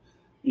Mead,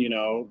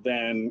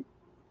 then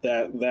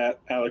that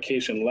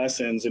allocation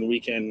lessens and we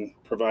can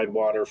provide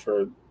water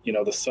for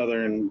the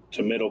southern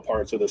to middle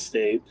parts of the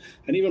state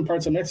and even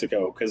parts of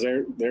Mexico, because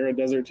they're a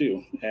desert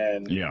too.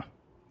 And Yeah.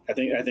 I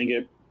think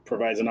it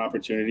provides an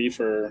opportunity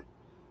for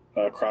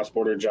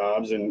cross-border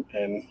jobs, and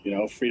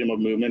freedom of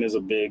movement is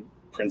a big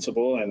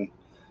principle. And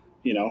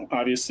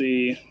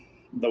obviously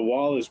the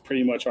wall is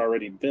pretty much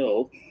already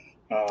built.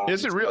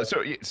 Is it real?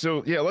 So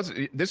yeah.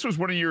 This was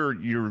one of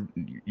your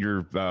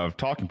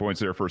talking points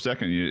there for a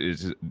second.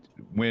 Is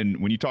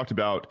when you talked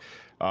about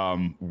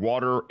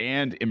water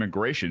and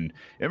immigration.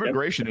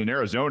 Immigration in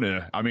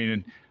Arizona. I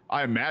mean,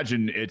 I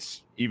imagine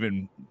it's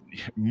even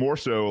more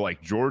so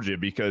like Georgia,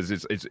 because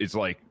it's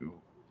like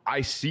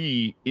I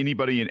see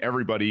anybody and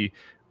everybody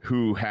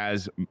who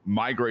has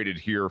migrated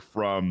here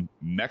from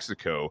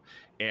Mexico,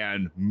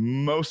 and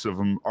most of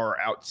them are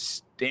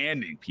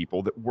outstanding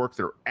people that work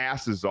their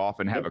asses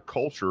off and have a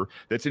culture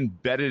that's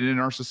embedded in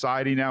our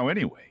society now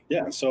anyway.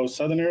 Yeah. So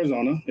Southern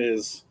Arizona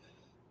is,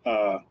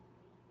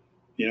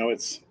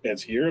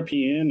 it's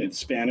European, it's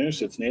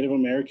Spanish, it's Native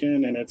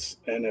American, and it's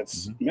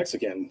Mm-hmm.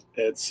 Mexican.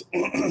 It's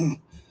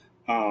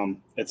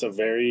it's a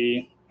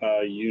very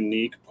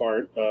unique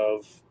part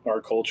of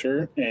our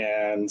culture.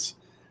 And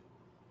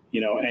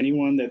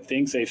anyone that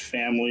thinks a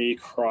family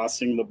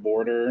crossing the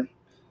border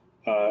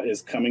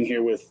is coming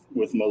here with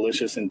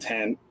malicious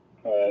intent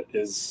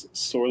is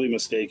sorely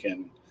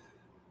mistaken.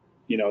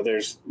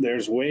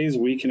 There's ways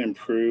we can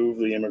improve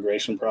the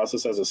immigration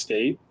process as a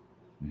state.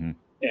 Mm-hmm.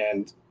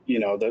 And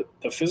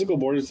the physical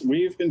borders,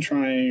 we've been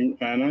trying,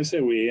 and I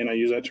say we, and I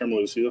use that term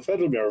loosely, the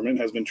federal government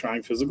has been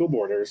trying physical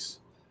borders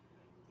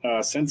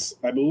since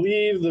I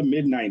believe the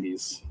mid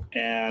 90s.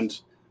 And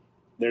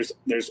there's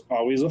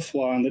always a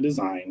flaw in the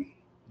design.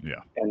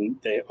 Yeah. And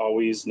they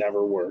always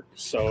never work.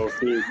 So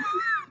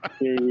through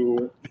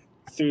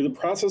the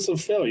process of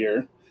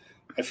failure,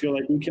 I feel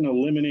like we can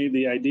eliminate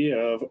the idea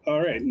of,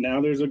 all right, now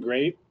there's a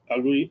great,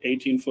 ugly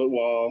 18-foot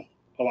wall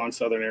along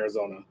southern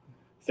Arizona.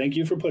 Thank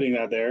you for putting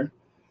that there.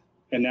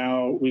 And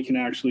now we can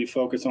actually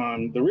focus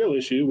on the real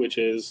issue, which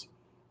is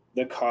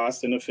the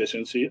cost and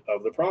efficiency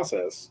of the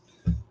process.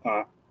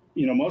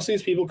 Most of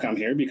these people come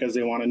here because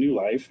they want a new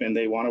life and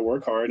they want to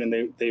work hard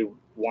and they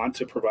want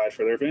to provide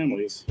for their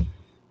families.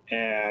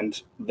 And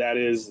that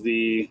is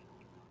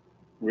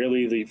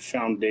really the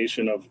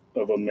foundation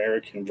of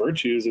American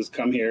virtues, is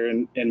come here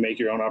and make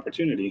your own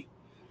opportunity.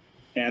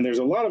 And there's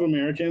a lot of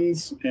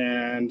Americans,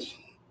 and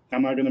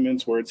I'm not going to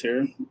mince words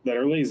here, that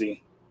are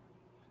lazy.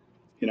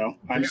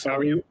 I'm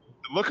sorry.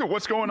 Look at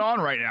what's going on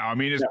right now. I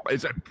mean,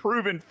 it's a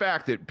proven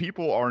fact that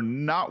people are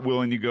not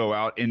willing to go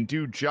out and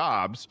do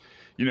jobs,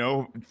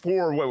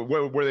 for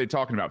what are they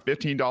talking about?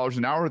 $15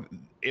 an hour.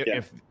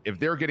 If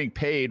they're getting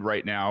paid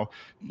right now,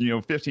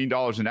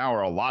 $15 an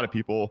hour, a lot of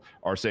people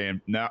are saying,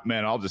 "Nah,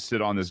 man, I'll just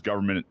sit on this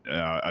government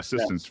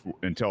assistance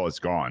until it's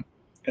gone."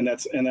 And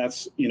that's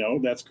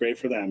that's great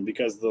for them,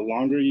 because the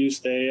longer you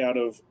stay out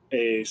of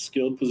a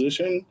skilled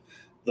position,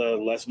 the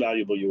less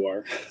valuable you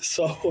are.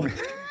 So,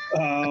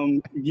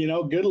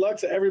 good luck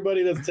to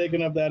everybody that's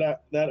taken up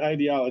that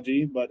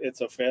ideology, but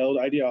it's a failed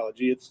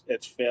ideology.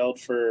 It's failed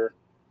for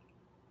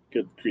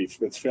good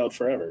grief. It's failed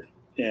forever.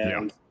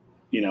 And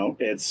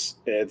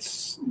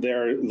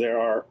there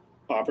are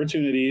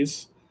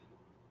opportunities,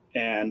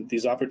 and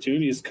these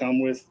opportunities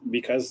come with,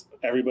 because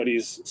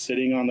everybody's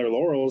sitting on their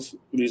laurels,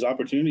 these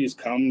opportunities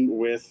come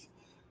with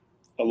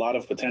a lot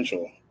of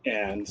potential.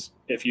 And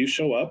if you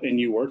show up and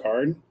you work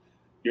hard,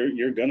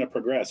 you're gonna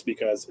progress,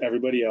 because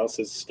everybody else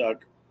is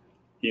stuck.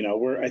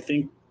 I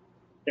think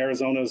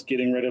Arizona's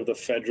getting rid of the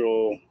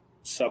federal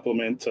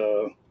supplement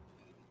to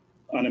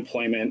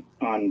unemployment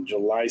on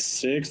July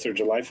 6th or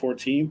July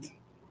 14th.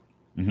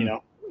 Mm-hmm.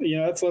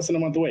 That's less than a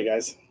month away,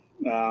 guys.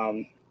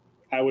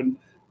 I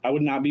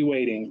would not be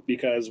waiting,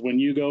 because when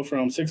you go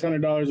from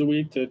 $600 a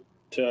week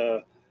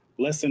to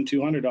less than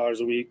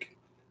 $200 a week,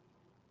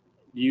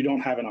 you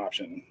don't have an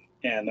option.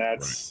 And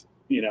that's,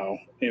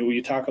 and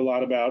we talk a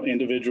lot about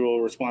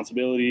individual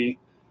responsibility,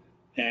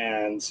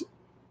 and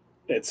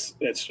it's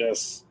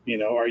just,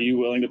 are you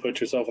willing to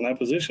put yourself in that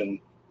position?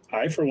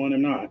 I, for one,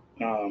 am not.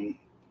 I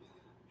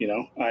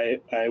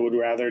would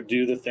rather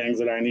do the things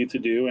that I need to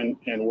do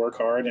and work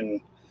hard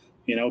and,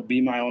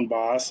 be my own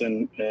boss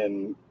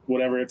and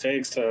whatever it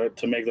takes to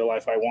make the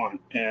life I want.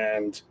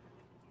 And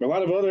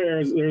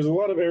there's a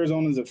lot of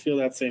Arizonans that feel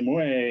that same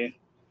way.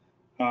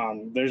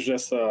 There's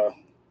just a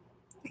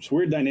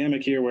weird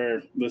dynamic here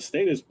where the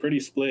state is pretty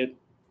split,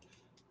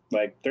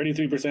 like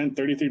 33%,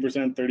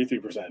 33%,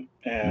 33%,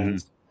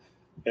 and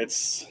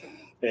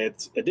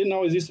it didn't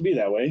always used to be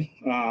that way.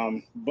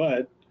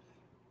 But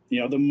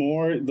the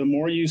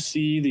more you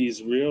see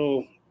these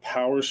real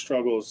power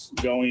struggles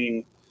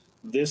going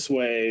this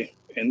way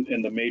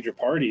in the major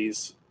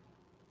parties,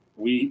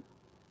 we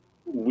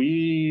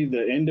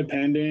the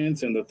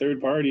independents and the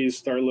third parties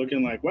start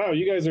looking like, wow,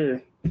 you guys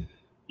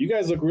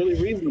look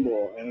really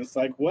reasonable. And it's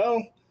like,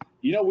 well,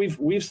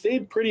 we've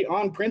stayed pretty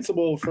on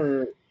principle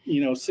for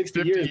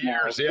 60 years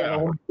now. Yeah.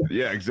 So,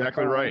 yeah,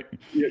 exactly right.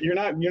 You're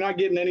not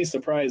getting any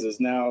surprises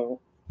now.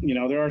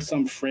 There are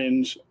some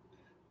fringe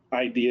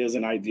ideas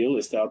and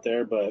idealists out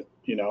there, but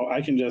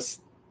I can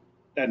just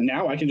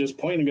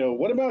point and go,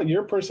 what about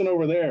your person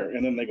over there?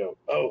 And then they go,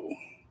 oh,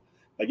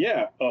 like,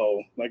 yeah,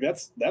 oh, like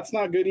that's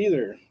not good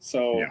either.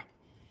 So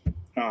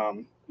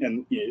and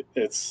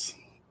it's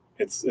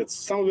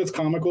some of it's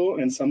comical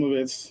and some of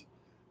it's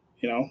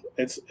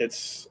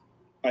it's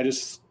I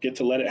just get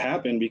to let it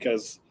happen,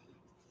 because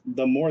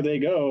the more they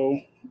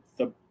go,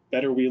 the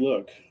better we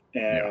look.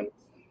 And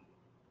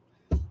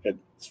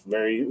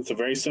it's a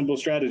very simple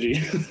strategy.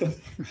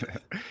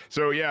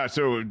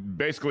 So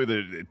basically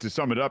to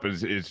sum it up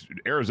is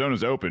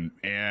Arizona's open,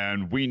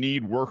 and we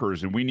need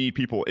workers, and we need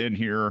people in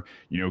here,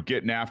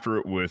 getting after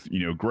it with,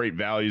 great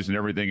values and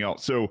everything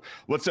else. So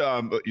let's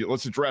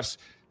address,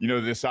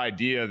 this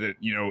idea that,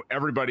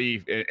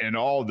 everybody and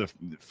all the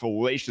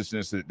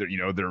fallaciousness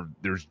that,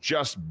 there's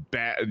just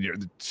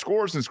bad,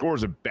 scores and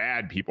scores of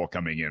bad people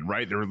coming in,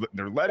 right? They're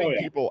letting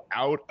people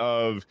out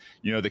of,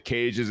 the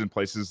cages in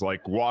places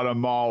like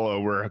Guatemala,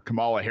 where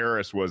Kamala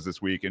Harris was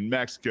this week, in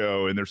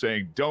Mexico, and they're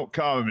saying, don't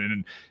come.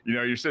 And,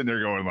 you're sitting there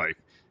going like,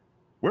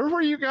 where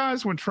were you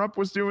guys when Trump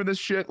was doing this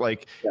shit?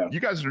 Like, you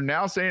guys are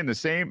now saying the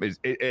same.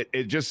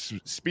 It just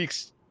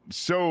speaks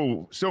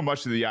so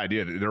much to the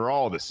idea that they're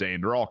all the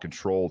same. They're all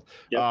controlled.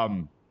 Yep.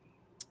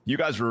 You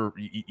guys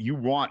you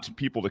want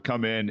people to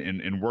come in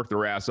and work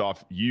their ass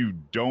off. You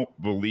don't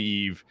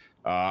believe,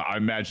 I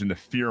imagine, the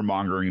fear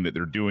mongering that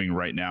they're doing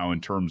right now,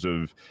 in terms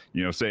of,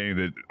 saying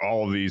that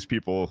all of these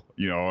people,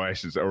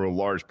 or a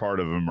large part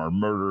of them, are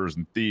murderers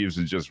and thieves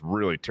and just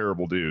really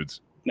terrible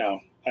dudes. No,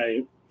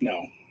 I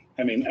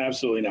mean,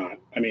 absolutely not.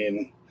 I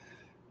mean,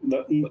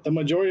 the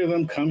majority of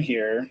them come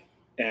here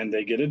and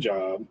they get a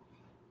job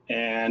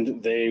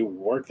and they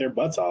work their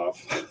butts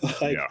off.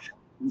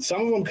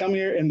 Some of them come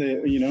here and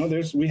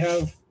we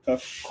have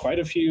quite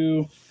a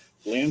few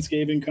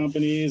landscaping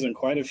companies and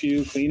quite a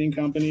few cleaning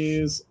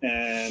companies,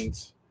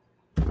 and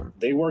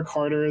they work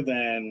harder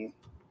than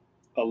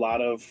a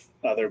lot of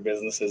other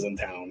businesses in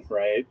town,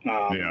 right?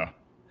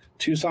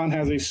 Tucson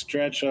has a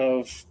stretch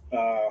of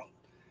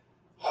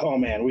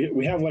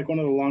we have like one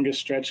of the longest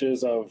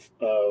stretches of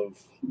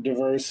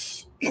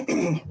diverse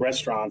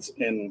restaurants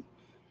in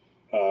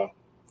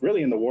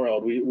really in the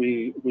world.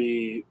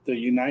 The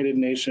United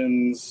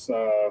Nations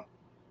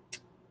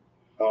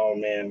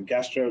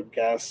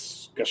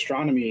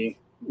gastronomy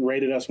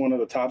rated us one of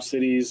the top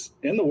cities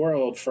in the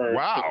world for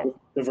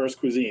diverse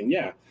cuisine.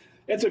 Yeah,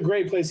 it's a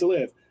great place to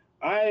live.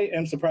 I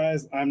am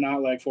surprised I'm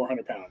not like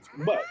 400 pounds,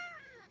 but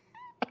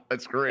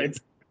that's great.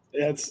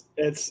 It's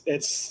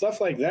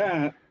stuff like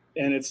that.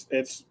 And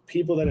it's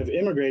people that have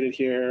immigrated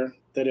here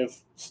that have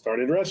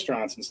started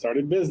restaurants and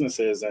started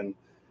businesses, and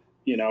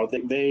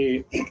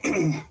they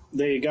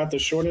got the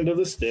short end of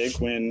the stick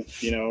when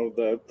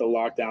the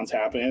lockdowns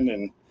happened,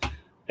 and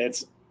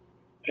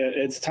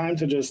it's time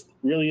to just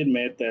really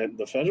admit that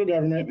the federal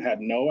government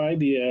had no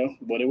idea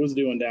what it was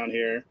doing down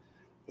here.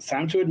 It's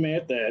time to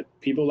admit that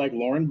people like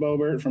Lauren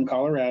Boebert from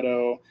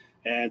Colorado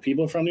and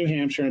people from New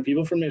Hampshire and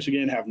people from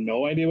Michigan have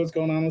no idea what's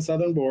going on the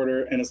southern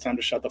border, and it's time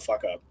to shut the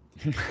fuck up.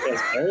 Because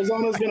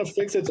Arizona's going to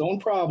fix its own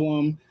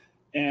problem,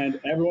 and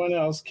everyone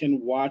else can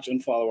watch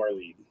and follow our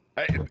lead.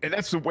 And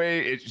that's the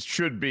way it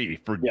should be,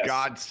 for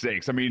God's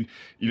sakes. I mean,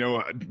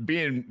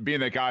 being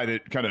that guy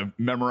that kind of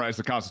memorized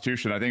the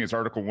Constitution, I think it's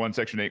Article 1,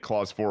 Section 8,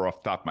 Clause 4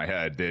 off the top of my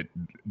head, that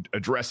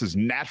addresses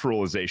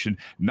naturalization,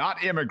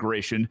 not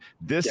immigration.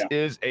 This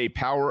is a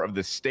power of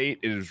the state.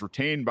 It is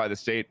retained by the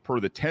state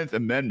per the 10th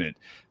Amendment.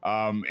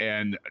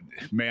 And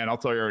man, I'll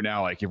tell you right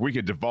now, like, if we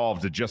could devolve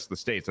to just the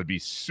states, I'd be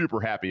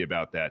super happy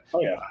about that. Oh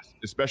yeah.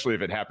 Especially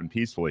if it happened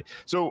peacefully.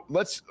 So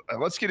let's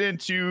get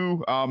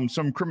into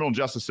some criminal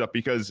justice stuff,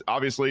 because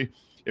obviously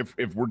if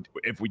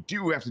we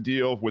do have to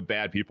deal with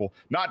bad people,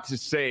 not to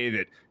say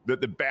that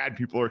the bad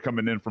people are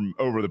coming in from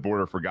over the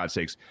border, for God's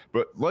sakes,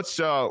 but let's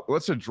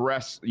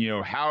address,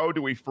 how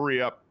do we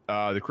free up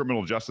the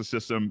criminal justice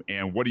system,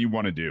 and what do you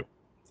want to do?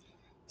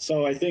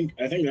 So I think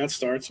that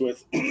starts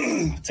with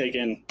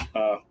taking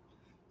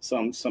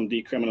some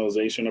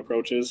decriminalization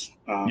approaches.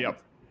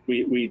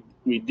 We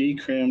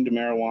decrimmed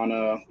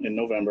marijuana in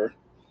November.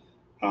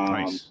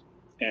 Nice.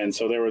 And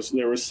so there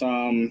was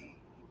some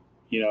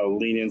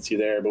leniency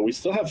there, but we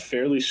still have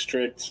fairly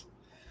strict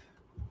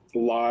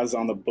laws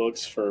on the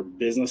books for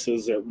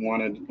businesses that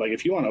wanted, like,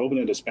 if you want to open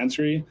a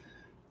dispensary,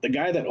 the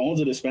guy that owns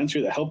the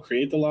dispensary that helped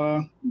create the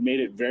law made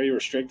it very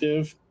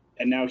restrictive,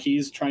 and now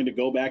he's trying to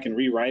go back and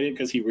rewrite it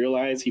because he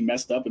realized he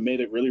messed up and made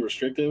it really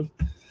restrictive.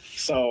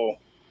 So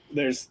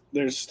there's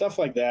stuff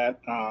like that.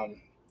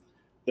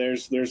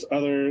 There's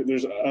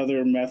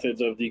other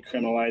methods of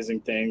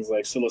decriminalizing things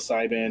like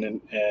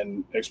psilocybin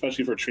and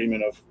especially for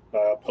treatment of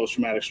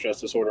post-traumatic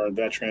stress disorder in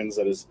veterans,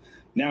 that is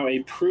now a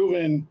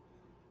proven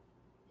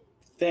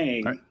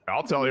thing.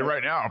 I'll tell you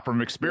right now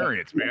from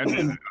experience,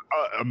 man,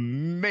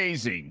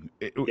 amazing.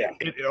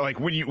 Like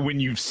when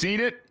you've seen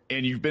it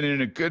and you've been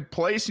in a good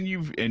place and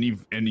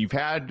you've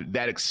had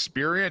that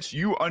experience,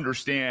 you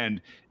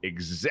understand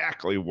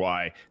exactly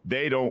why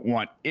they don't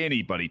want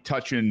anybody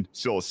touching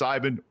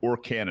psilocybin or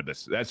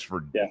cannabis. That's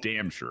for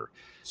damn sure.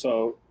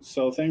 So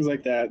things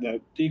like that,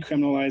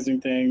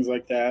 decriminalizing things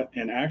like that,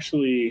 and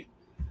actually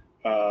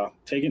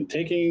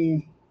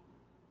taking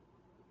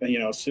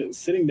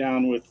sitting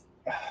down with,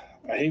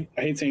 I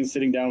hate saying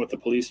sitting down with the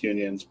police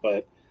unions,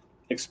 but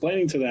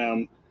explaining to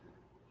them,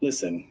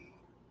 listen,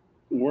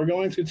 we're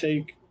going to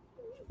take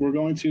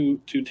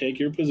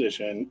your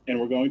position and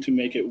we're going to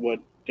make it what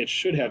it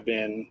should have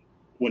been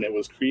when it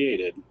was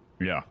created.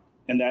 Yeah.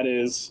 And that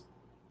is,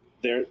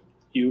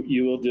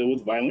 you will deal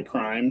with violent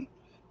crime,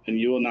 and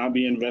you will not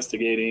be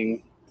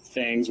investigating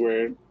things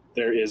where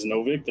there is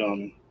no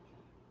victim,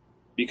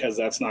 because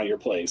that's not your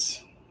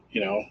place.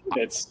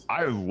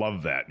 I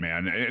love that,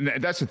 man.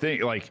 And that's the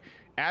thing, like,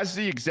 as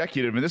the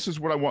executive, and this is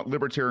what I want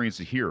libertarians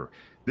to hear,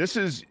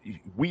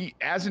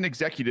 as an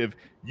executive,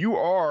 you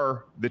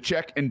are the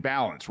check and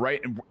balance,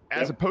 right? And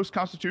as a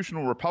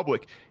post-constitutional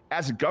republic,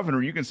 as a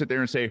governor, you can sit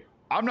there and say,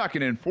 I'm not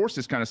going to enforce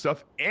this kind of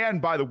stuff.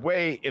 And by the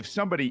way, if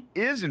somebody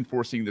is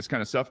enforcing this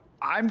kind of stuff,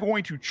 I'm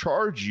going to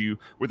charge you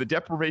with a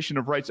deprivation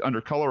of rights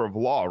under color of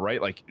law,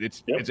 right? Like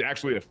it's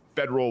actually a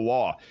federal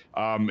law,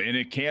 and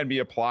it can be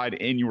applied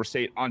in your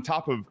state. On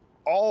top of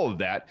all of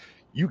that,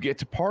 you get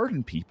to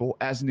pardon people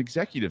as an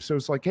executive. So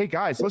it's like, hey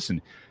guys, listen,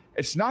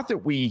 it's not that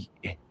we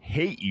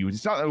hate you.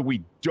 It's not that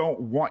we don't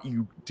want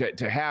you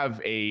to have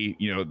we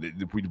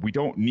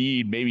don't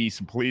need maybe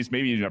some police,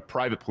 maybe even a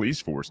private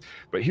police force.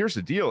 But here's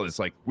the deal. It's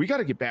like, we got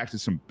to get back to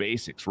some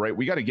basics, right?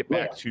 We got to get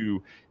back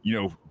to,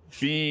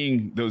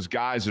 being those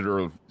guys that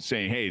are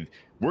saying, hey,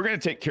 we're going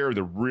to take care of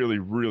the really,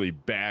 really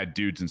bad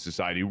dudes in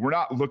society. We're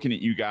not looking at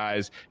you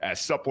guys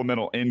as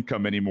supplemental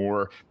income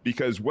anymore,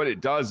 because what it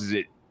does is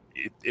it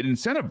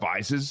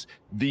incentivizes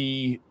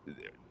the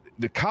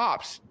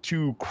cops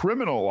to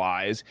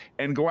criminalize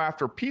and go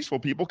after peaceful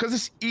people, because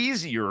it's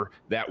easier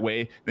that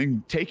way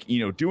than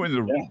doing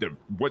the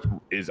what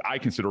is, I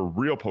consider,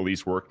 real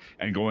police work,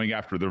 and going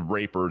after the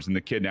rapers and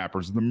the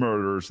kidnappers and the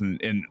murderers and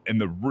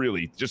the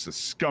really just the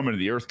scum of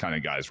the earth kind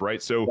of guys,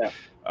 right? So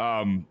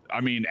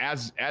I mean,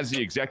 as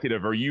the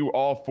executive, are you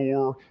all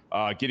for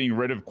getting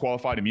rid of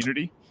qualified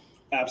immunity?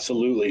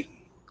 Absolutely.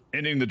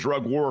 Ending the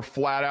drug war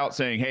flat out,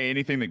 saying, hey,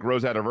 anything that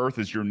grows out of earth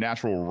is your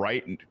natural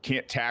right, and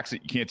can't tax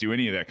it. You can't do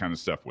any of that kind of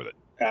stuff with it.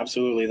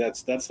 Absolutely.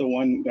 That's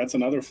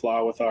another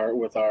flaw with our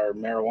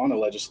marijuana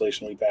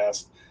legislation we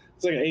passed.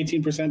 It's like an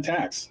 18%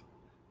 tax.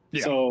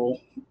 Yeah. So,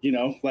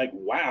 like,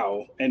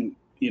 wow. And,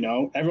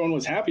 everyone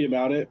was happy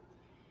about it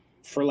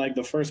for like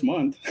the first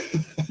month.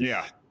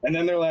 Yeah. And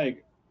then they're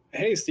like,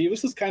 hey, Steve,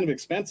 this is kind of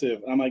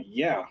expensive. I'm like,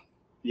 yeah,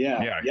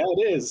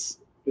 it is.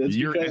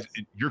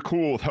 You're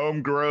cool with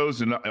home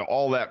grows and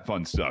all that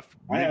fun stuff.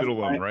 Leave it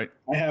alone, right?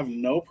 I have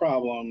no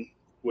problem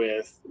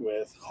with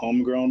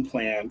homegrown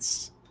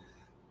plants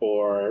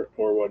or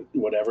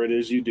whatever it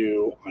is you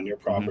do on your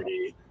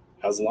property,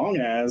 as long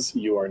as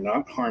you are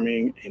not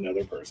harming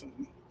another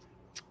person.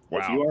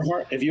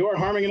 Wow. If you are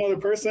harming another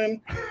person,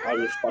 I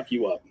will fuck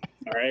you up.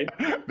 All right.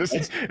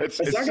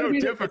 It's so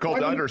difficult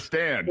to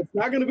understand. It's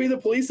not going to be the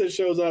police that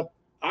shows up.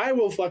 I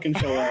will fucking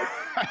show up.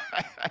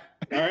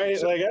 All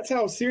right. Like, that's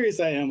how serious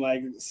I am.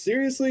 Like,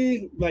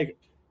 seriously, like,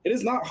 it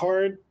is not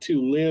hard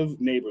to live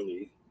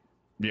neighborly.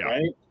 Yeah.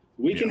 Right.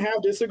 We can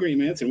have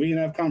disagreements and we can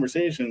have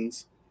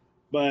conversations,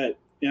 but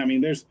I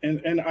mean,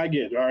 and I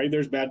get, all right,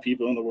 there's bad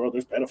people in the world.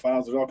 There's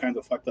pedophiles. There's all kinds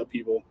of fucked up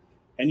people.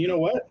 And you know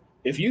what?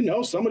 If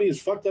somebody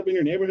is fucked up in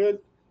your neighborhood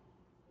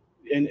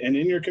and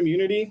in your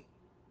community,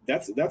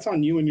 that's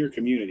on you and your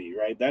community,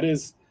 right? That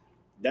is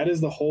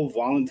the whole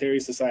voluntary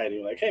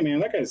society. Like, hey man,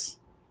 that guy's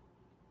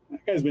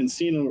been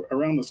seen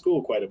around the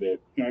school quite a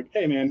bit. You're like,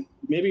 hey man,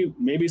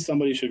 maybe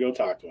somebody should go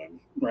talk to him,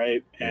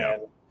 right?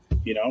 And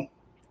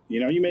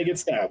you may get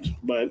stabbed,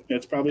 but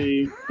it's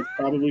probably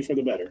for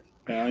the better.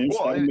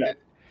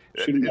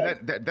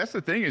 That's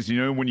the thing is,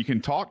 when you can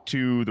talk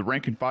to the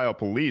rank and file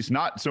police,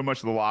 not so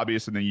much the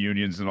lobbyists and the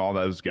unions and all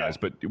those guys,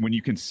 but when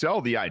you can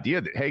sell the idea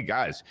that, hey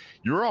guys,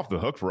 you're off the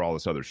hook for all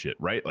this other shit,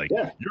 right? Like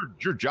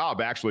your job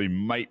actually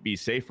might be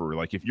safer.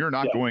 Like if you're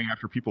not going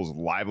after people's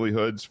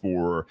livelihoods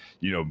for,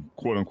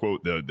 quote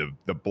unquote,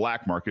 the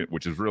black market,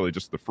 which is really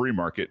just the free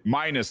market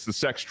minus the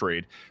sex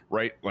trade,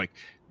 right? Like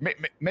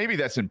maybe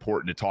that's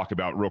important to talk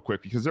about real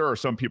quick, because there are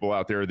some people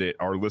out there that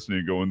are listening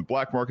and going, the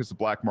black market's the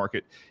black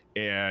market,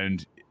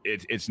 and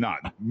it's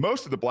not.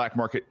 Most of the black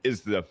market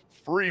is the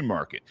free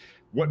market.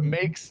 what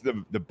makes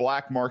the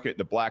black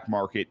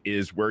market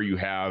is where you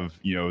have,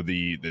 you know,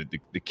 the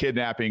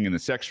kidnapping and the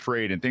sex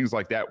trade and things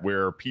like that,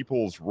 where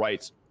people's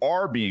rights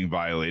are being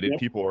violated. Yep.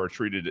 People are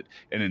treated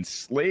and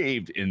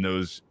enslaved in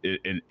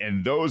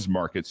those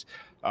markets.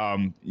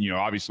 You know,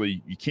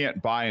 obviously you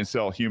can't buy and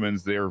sell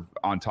humans. They're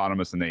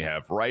autonomous and they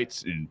have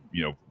rights. And,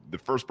 you know, the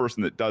first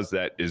person that does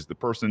that is the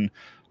person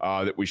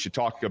that we should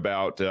talk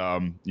about,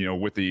 you know,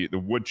 with the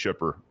wood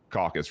chipper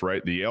caucus,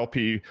 right? The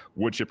LP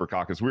wood chipper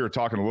caucus. We were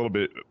talking a little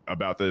bit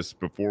about this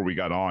before we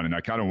got on, and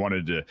I kind of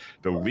wanted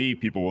to leave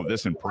people with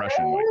this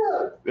impression. Like,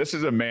 this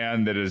is a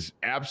man that is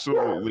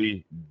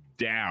absolutely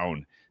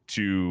down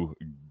to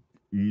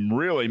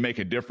really make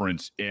a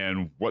difference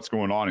in what's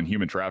going on in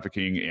human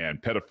trafficking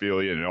and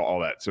pedophilia and all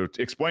that. So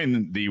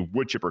explain the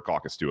wood chipper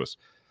caucus to us.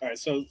 All right.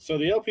 So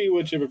the LP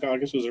wood chipper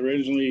caucus was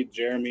originally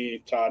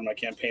Jeremy Todd, my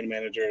campaign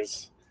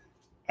manager's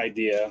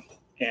idea.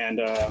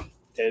 And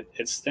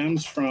it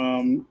stems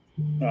from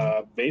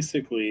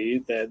basically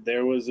that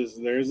there's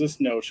this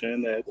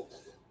notion that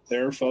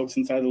there are folks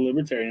inside the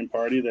Libertarian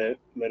Party that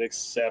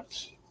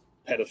accept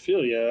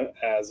pedophilia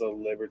as a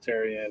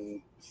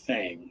libertarian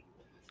thing.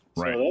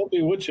 Right. So the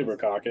LP wood chipper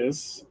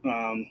caucus,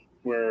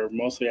 we're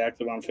mostly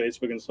active on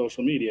Facebook and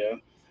social media,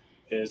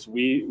 is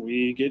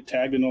we get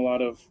tagged in a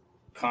lot of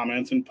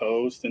comments and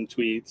posts and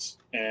tweets,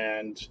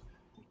 and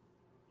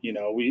you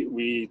know,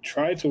 we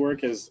try to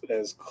work as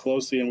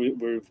closely, and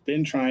we've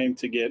been trying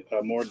to get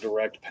a more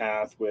direct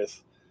path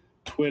with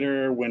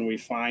Twitter when we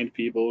find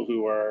people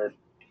who are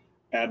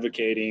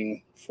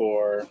advocating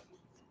for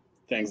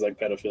things like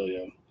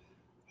pedophilia.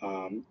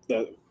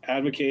 The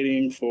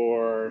advocating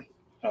for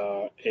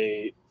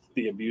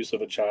the abuse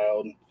of a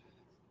child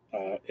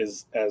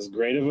is as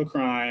great of a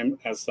crime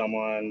as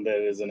someone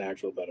that is an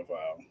actual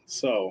pedophile.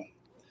 So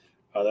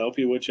the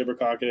LP wood chipper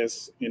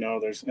caucus, you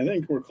know, I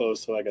think we're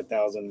close to like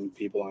 1,000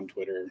 people on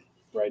Twitter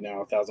right now,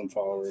 1,000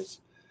 followers.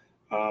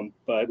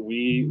 But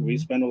we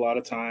spend a lot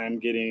of time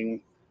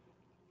getting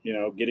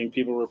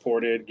people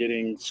reported,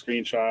 getting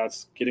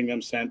screenshots, getting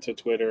them sent to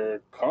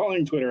Twitter,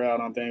 calling Twitter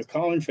out on things,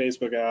 calling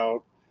Facebook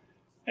out.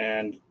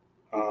 And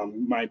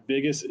my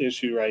biggest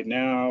issue right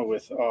now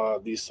with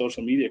these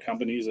social media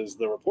companies is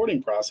the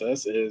reporting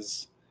process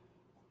is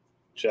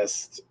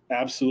just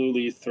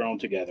absolutely thrown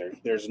together.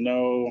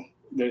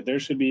 There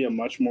should be a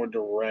much more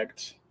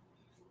direct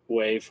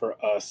way for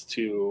us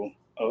to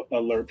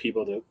alert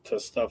people to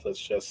stuff that's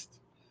just,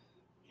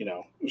 you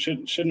know,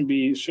 shouldn't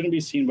be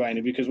seen by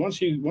any, because once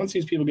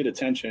these people get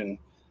attention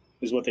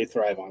is what they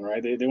thrive on,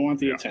 right? They want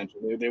the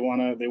attention. They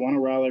want to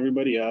rile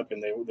everybody up,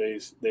 and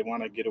they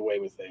want to get away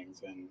with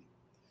things. And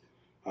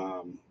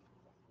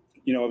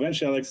you know,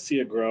 eventually I'd like to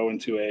see it grow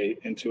into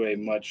a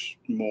much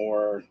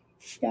more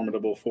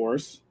formidable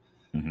force.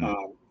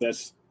 Mm-hmm.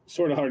 That's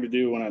sort of hard to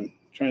do when I'm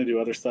trying to do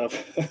other stuff.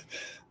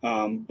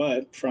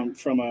 But from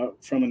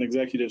an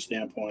executive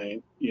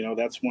standpoint, you know,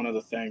 that's one of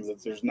the things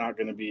that there's not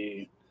going to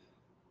be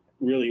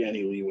really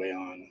any leeway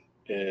on,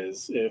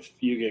 is if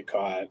you get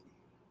caught,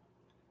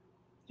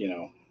 you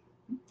know,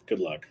 good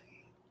luck.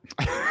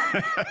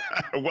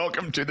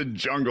 Welcome to the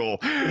jungle.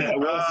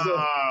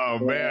 Yeah,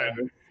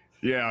 man.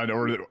 Yeah,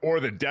 or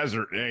the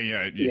desert.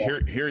 Hey,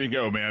 here you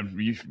go, man.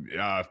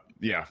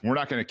 Yeah, we're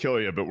not going to kill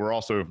you, but we're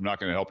also not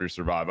going to help you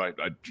survive. I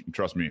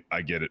trust me,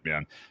 I get it,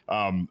 man.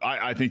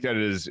 I think that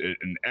is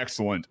an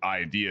excellent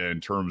idea in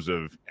terms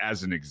of,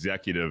 as an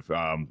executive,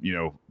 you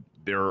know,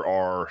 there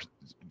are,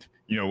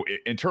 you know,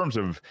 in terms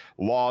of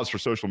laws for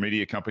social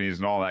media companies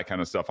and all that kind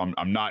of stuff,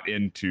 I'm not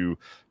into,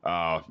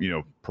 you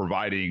know,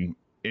 providing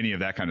any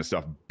of that kind of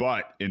stuff.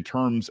 But in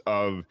terms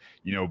of,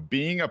 you know,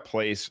 being a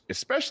place,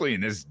 especially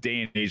in this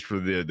day and age, for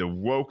the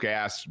woke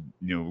ass,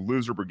 you know,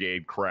 loser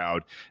brigade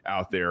crowd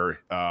out there,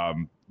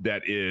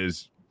 that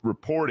is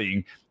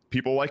reporting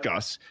people like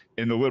us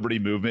in the liberty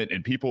movement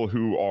and people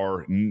who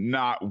are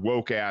not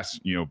woke ass,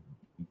 you know,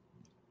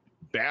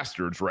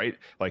 bastards, right?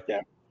 Like,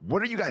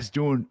 what are you guys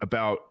doing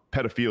about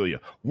pedophilia?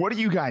 What are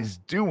you guys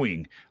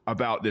doing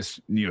about this,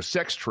 you know,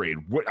 sex trade?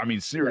 What, I mean,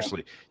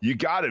 seriously, you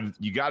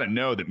gotta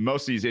know that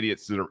most of these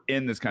idiots that are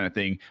in this kind of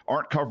thing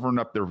aren't covering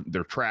up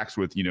their tracks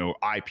with, you know,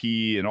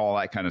 IP and all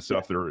that kind of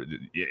stuff.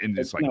 And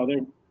it's like, no,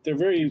 they're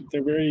very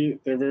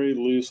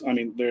loose. I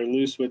mean, they're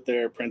loose with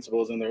their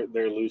principles, and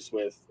they're loose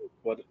with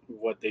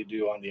what they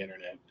do on the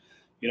internet.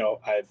 You know,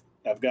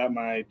 I've got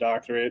my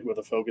doctorate with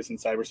a focus in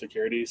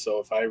cybersecurity. So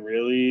if I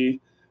really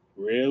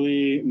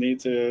need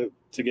to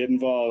get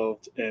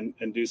involved and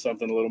do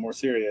something a little more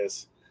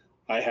serious,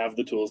 I have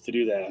the tools to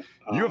do that.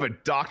 You have a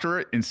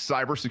doctorate in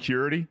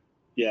cybersecurity?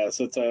 Yeah,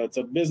 so it's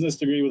a business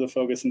degree with a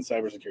focus in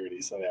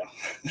cybersecurity. So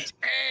yeah.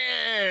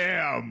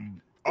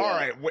 Damn. All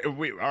right,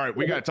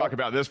 we got to talk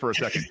about this for a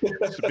second,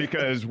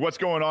 because what's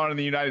going on in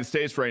the United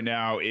States right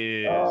now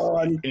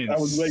is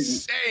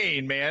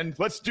insane, man.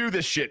 Let's do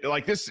this shit.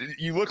 Like this,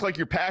 you look like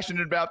you're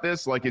passionate about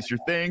this, like it's your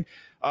thing.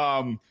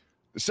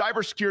 The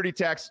cybersecurity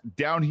attacks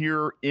down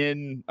here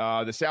in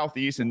the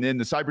Southeast, and then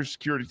the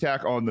cybersecurity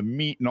attack on the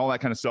meat and all that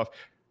kind of stuff.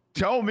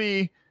 Tell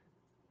me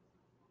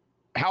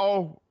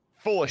how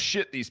full of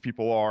shit these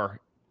people are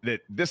that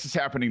this is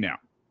happening now.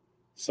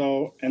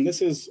 So, this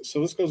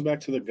goes back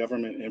to the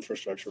government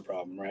infrastructure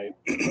problem, right?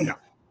 Yeah.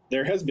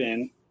 There has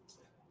been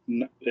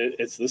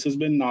this has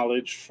been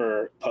knowledge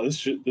for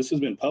this has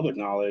been public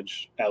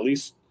knowledge, at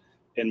least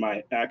in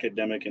my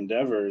academic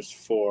endeavors,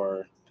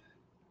 for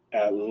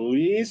at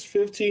least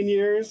 15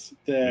 years,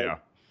 that Yeah.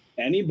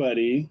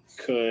 anybody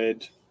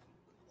could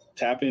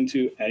tap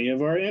into any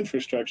of our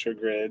infrastructure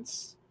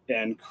grids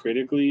and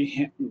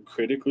critically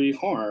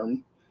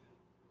harm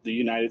the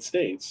United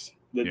States.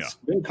 Yeah. That's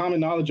been common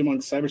knowledge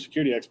amongst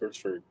cybersecurity experts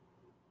for,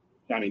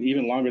 I mean,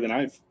 even longer than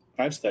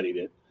I've studied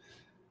it.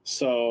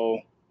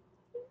 So,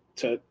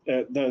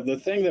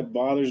 the thing that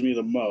bothers me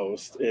the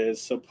most is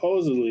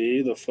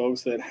supposedly the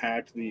folks that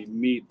hacked the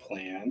meat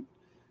plant.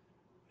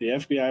 The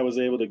FBI was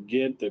able to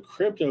get the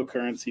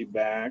cryptocurrency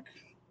back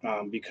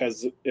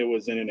because it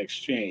was in an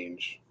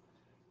exchange.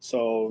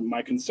 So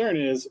my concern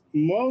is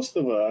most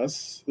of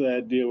us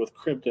that deal with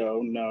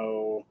crypto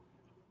know,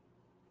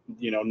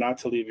 not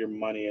to leave your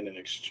money in an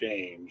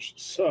exchange.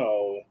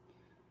 So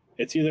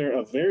it's either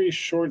a very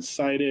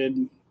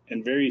short-sighted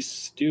and very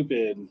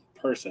stupid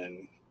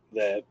person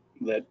that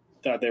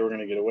thought they were going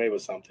to get away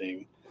with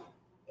something,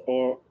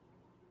 or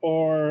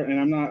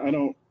and I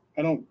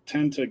don't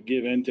tend to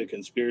give into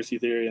conspiracy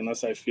theory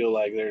unless I feel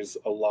like there's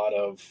a lot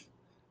of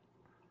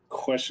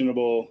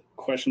questionable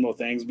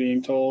things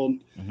being told.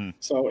 Mm-hmm.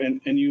 So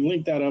and you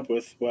link that up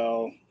with,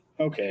 well,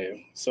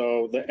 okay,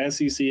 so the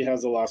SEC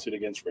has a lawsuit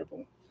against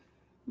Ripple.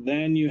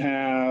 Then you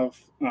have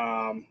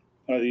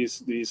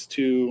these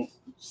two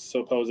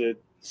supposed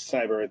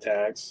cyber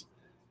attacks,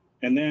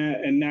 and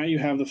now you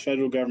have the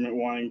federal government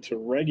wanting to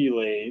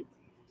regulate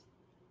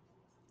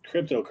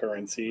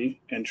cryptocurrency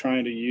and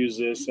trying to use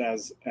this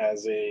as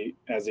a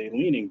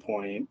leaning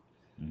point.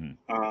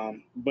 Mm-hmm.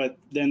 But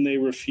then they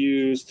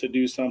refuse to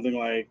do something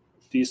like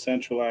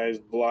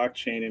decentralized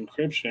blockchain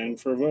encryption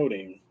for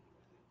voting.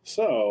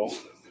 So,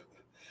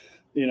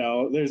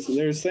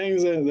 there's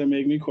things that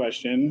make me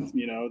question,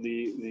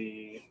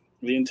 the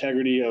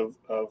integrity of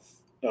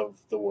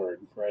the word,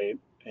 right?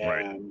 And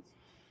Right.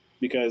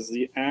 because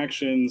the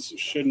actions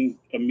shouldn't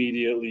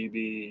immediately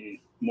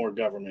be more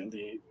government.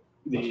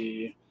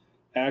 The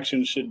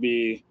action should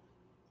be,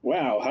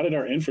 wow, how did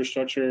our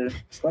infrastructure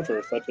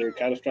suffer such a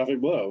catastrophic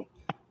blow?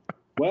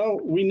 Well,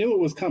 we knew it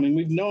was coming.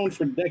 We've known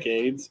for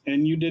decades,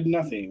 and you did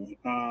nothing.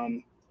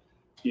 I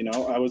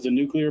was a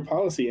nuclear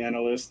policy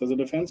analyst as a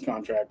defense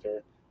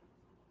contractor,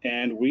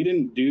 and we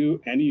didn't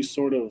do any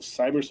sort of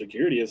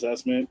cybersecurity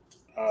assessment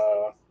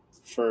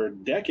for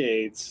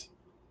decades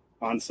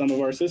on some of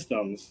our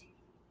systems.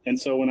 And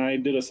so when I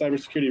did a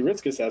cybersecurity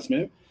risk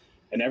assessment,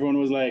 and everyone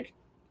was like,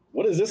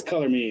 what does this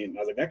color mean? I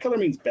was like, that color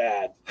means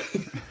bad.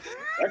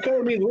 That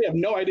color means we have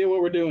no idea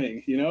what we're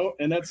doing,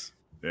 and that's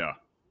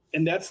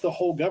the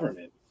whole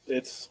government.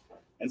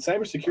 And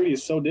cybersecurity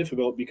is so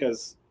difficult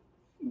because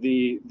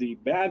the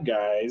bad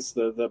guys,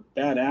 the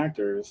bad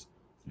actors,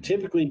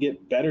 typically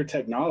get better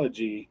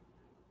technology,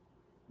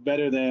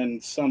 better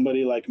than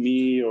somebody like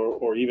me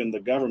or even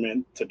the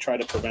government, to try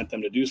to prevent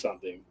them to do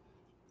something.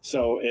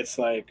 So it's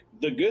like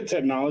the good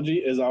technology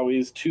is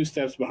always two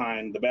steps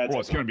behind the bad. Well,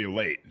 it's going to be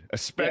late.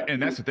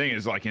 And that's the thing,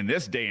 is like in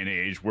this day and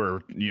age where,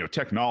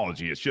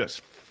 technology is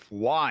just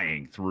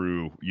flying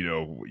through,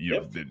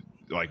 Yep.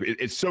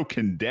 it's so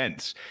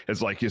condensed.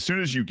 It's like as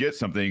soon as you get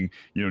something,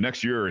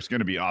 next year it's going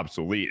to be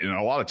obsolete, and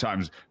a lot of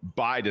times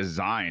by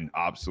design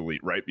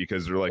obsolete, right?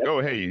 Because they're like, Yep.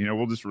 oh, hey,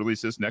 we'll just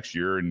release this next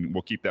year and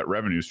we'll keep that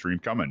revenue stream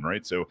coming,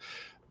 right? So,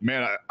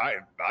 man,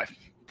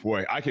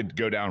 boy, I could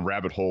go down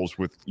rabbit holes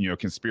with,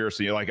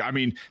 conspiracy. Like, I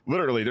mean,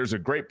 literally, there's a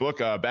great book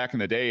back in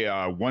the day,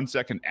 1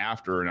 Second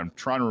After, and I'm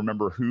trying to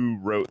remember who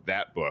wrote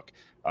that book.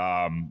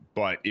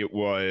 But it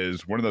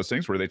was one of those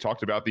things where they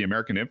talked about the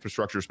American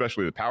infrastructure,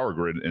 especially the power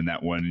grid in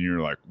that one. And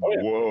you're like,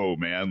 whoa,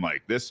 man,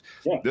 like this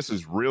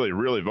is really,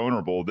 really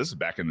vulnerable. This is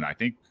back in, I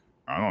think,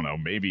 I don't know,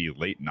 maybe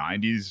late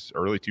 90s,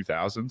 early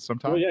 2000s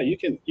sometime. Well, yeah, you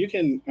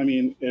can, I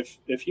mean,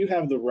 if you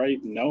have the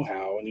right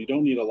know-how and you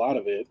don't need a lot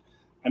of it,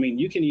 I mean,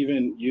 you can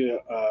even,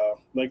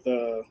 like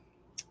the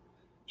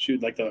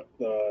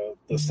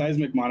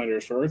seismic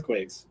monitors for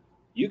earthquakes,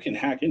 you can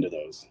hack into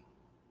those.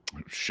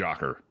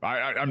 Shocker.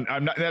 I'm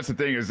not, that's the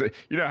thing, is,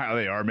 how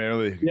they are,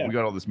 man. We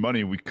got all this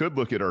money. We could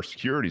look at our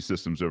security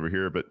systems over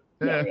here, but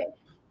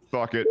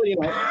fuck it.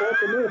 Well,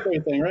 it's a military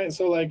thing, right?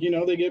 So like,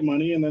 they get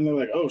money and then they're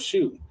like, oh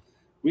shoot,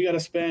 we got to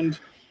spend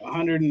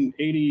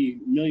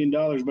 $180 million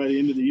by the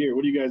end of the year.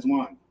 What do you guys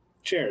want?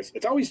 Chairs.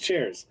 It's always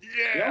chairs.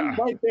 Yeah. They always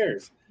buy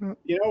chairs. In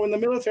the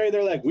military,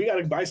 they're like, we got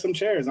to buy some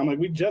chairs. I'm like,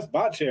 we just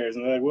bought chairs.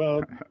 And they're like,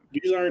 well,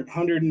 these aren't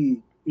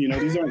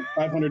these aren't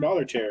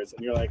 $500 chairs.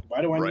 And you're like,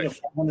 why do I need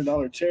a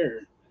 $500 chair?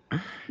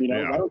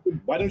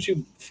 Why don't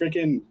you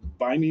freaking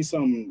buy me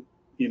some,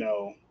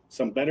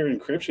 some better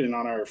encryption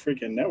on our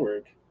freaking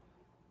network?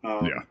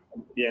 And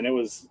it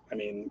was,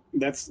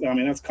 that's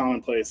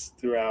commonplace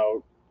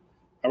throughout.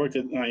 I worked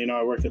at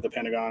the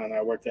Pentagon, and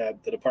I worked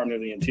at the Department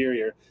of the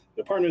Interior.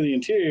 The Department of the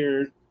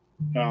Interior,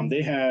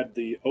 they had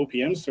the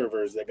OPM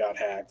servers that got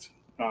hacked,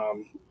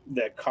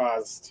 that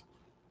caused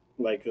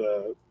like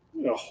a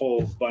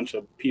whole bunch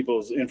of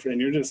people's info. And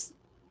you're just,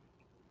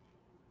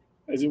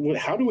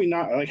 How do we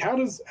not like? How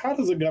does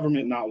the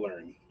government not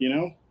learn? You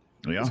know,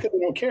 Yeah. It's because they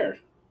don't care.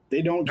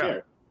 They don't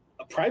care.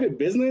 A private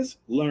business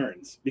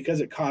learns because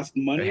it costs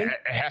money. It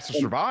has to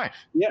survive.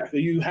 Yeah,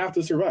 you have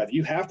to survive.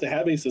 You have to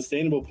have a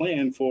sustainable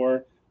plan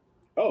for,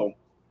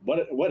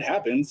 what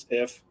happens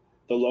if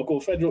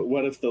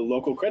what if the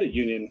local credit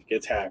union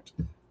gets hacked?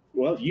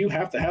 Well, you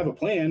have to have a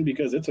plan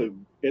because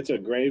it's a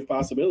grave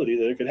possibility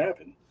that it could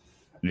happen.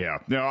 Yeah.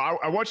 No,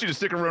 I want you to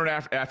stick around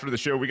after the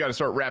show. We got to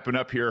start wrapping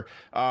up here.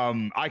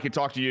 I could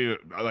talk to you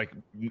like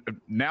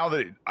now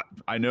that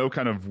I know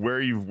kind of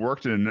where you've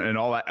worked and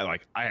all that.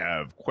 Like I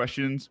have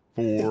questions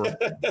for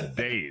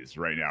days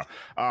right now.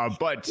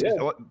 But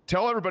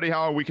tell everybody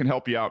how we can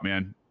help you out,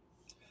 man.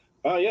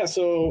 Yeah.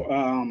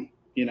 So,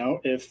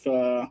 if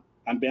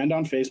I'm banned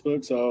on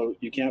Facebook, so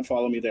you can't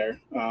follow me there.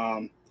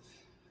 Must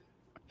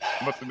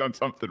have done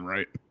something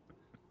right.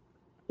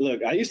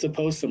 Look, I used to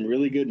post some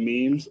really good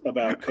memes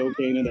about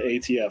cocaine in the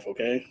ATF.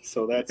 Okay,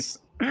 so that's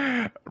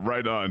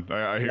right on.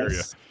 I hear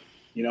you.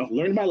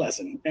 Learned my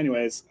lesson.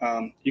 Anyways,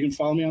 you can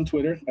follow me on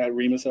Twitter at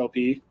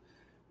RemusLP.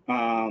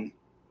 I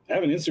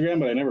have an Instagram,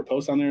 but I never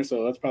post on there,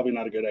 so that's probably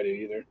not a good idea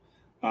either.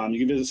 You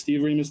can visit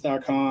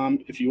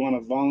steveremus.com. If you want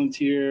to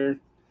volunteer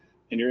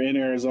and you're in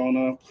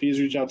Arizona, please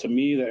reach out to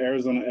me, the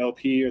Arizona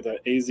LP or the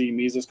AZ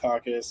Mises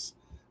Caucus.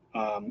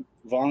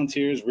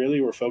 Volunteers,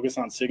 really, we're focused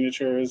on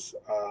signatures.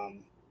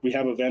 We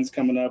have events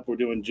coming up. We're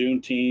doing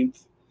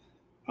Juneteenth.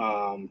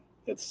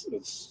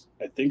 It's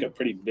I think a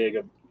pretty big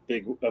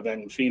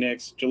event in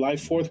Phoenix. July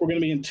 4th, we're going to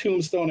be in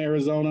Tombstone,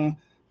 Arizona,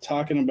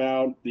 talking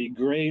about the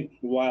Great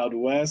Wild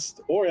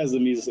West, or as the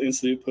Mises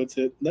Institute puts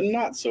it, the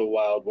not so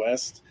Wild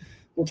West.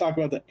 We'll talk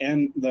about the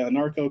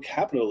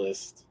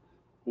anarcho-capitalist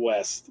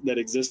West that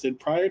existed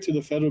prior to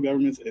the federal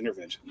government's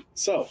intervention.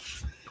 So,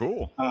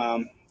 cool.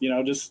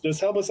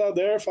 Just help us out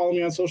there. Follow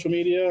me on social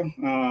media.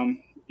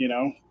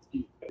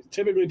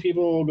 Typically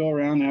people will go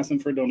around asking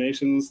for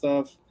donations and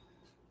stuff.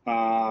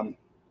 I'm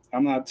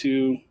not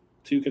too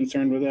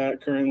concerned with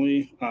that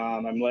currently.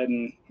 I'm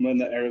letting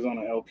the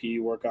Arizona LP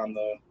work on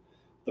the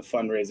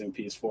fundraising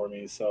piece for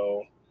me.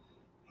 So,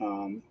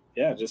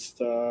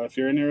 if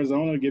you're in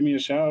Arizona, give me a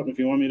shout. If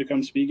you want me to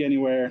come speak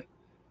anywhere,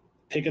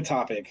 pick a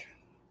topic.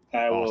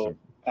 Awesome.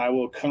 I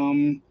will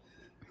come.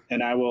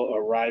 And I will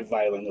arrive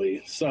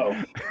violently. So,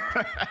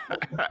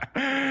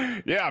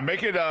 yeah,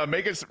 make it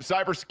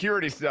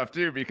cybersecurity stuff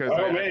too. Because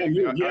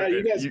you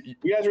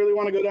guys really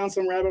want to go down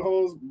some rabbit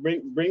holes?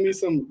 Bring me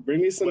some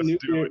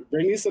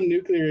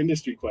nuclear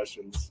industry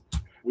questions.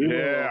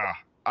 I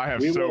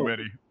have so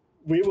many.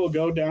 We will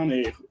go down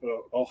a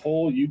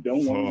hole you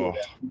don't want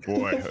to go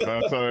down. Boy,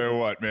 I'll tell you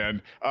what, man.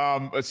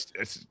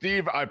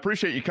 Steve, I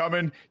appreciate you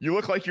coming. You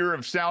look like you're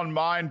of sound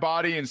mind,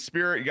 body, and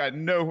spirit. You got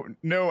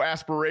no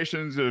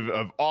aspirations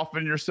of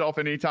offing yourself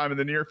anytime in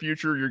the near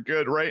future. You're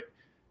good, right?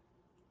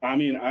 I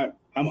mean,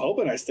 I'm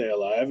hoping I stay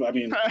alive. I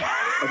mean,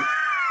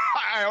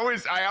 I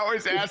always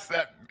ask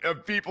that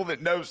of people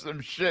that know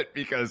some shit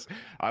because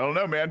I don't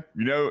know, man.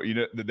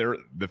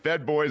 The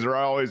Fed boys are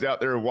always out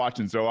there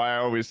watching, so I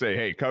always say,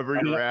 hey, cover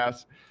your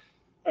ass.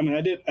 I mean,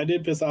 I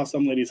did piss off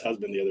some lady's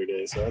husband the other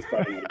day, so that's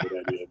probably not a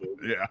good idea. But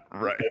yeah,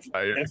 right.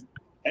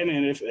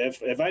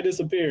 If I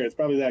disappear, it's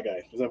probably that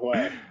guy. Just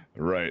FYI.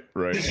 Right.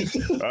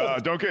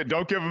 Don't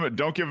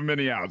give him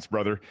any outs,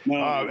 brother.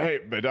 No.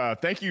 Hey,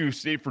 but thank you,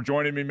 Steve, for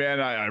joining me, man.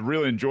 I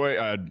really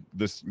enjoy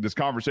this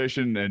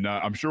conversation, and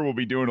I'm sure we'll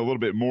be doing a little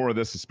bit more of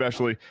this,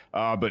 especially.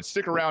 But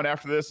stick around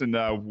after this, and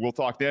we'll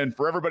talk then.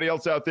 For everybody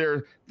else out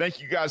there, thank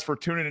you guys for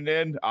tuning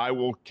in. I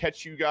will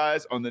catch you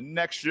guys on the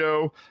next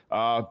show,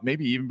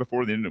 maybe even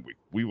before the end of the week.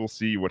 We will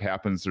see what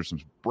happens. There's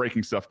some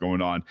breaking stuff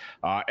going on.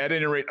 At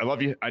any rate, I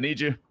love you. I need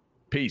you.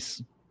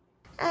 Peace.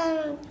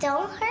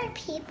 Don't hurt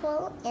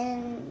people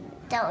and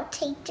don't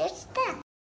take their stuff.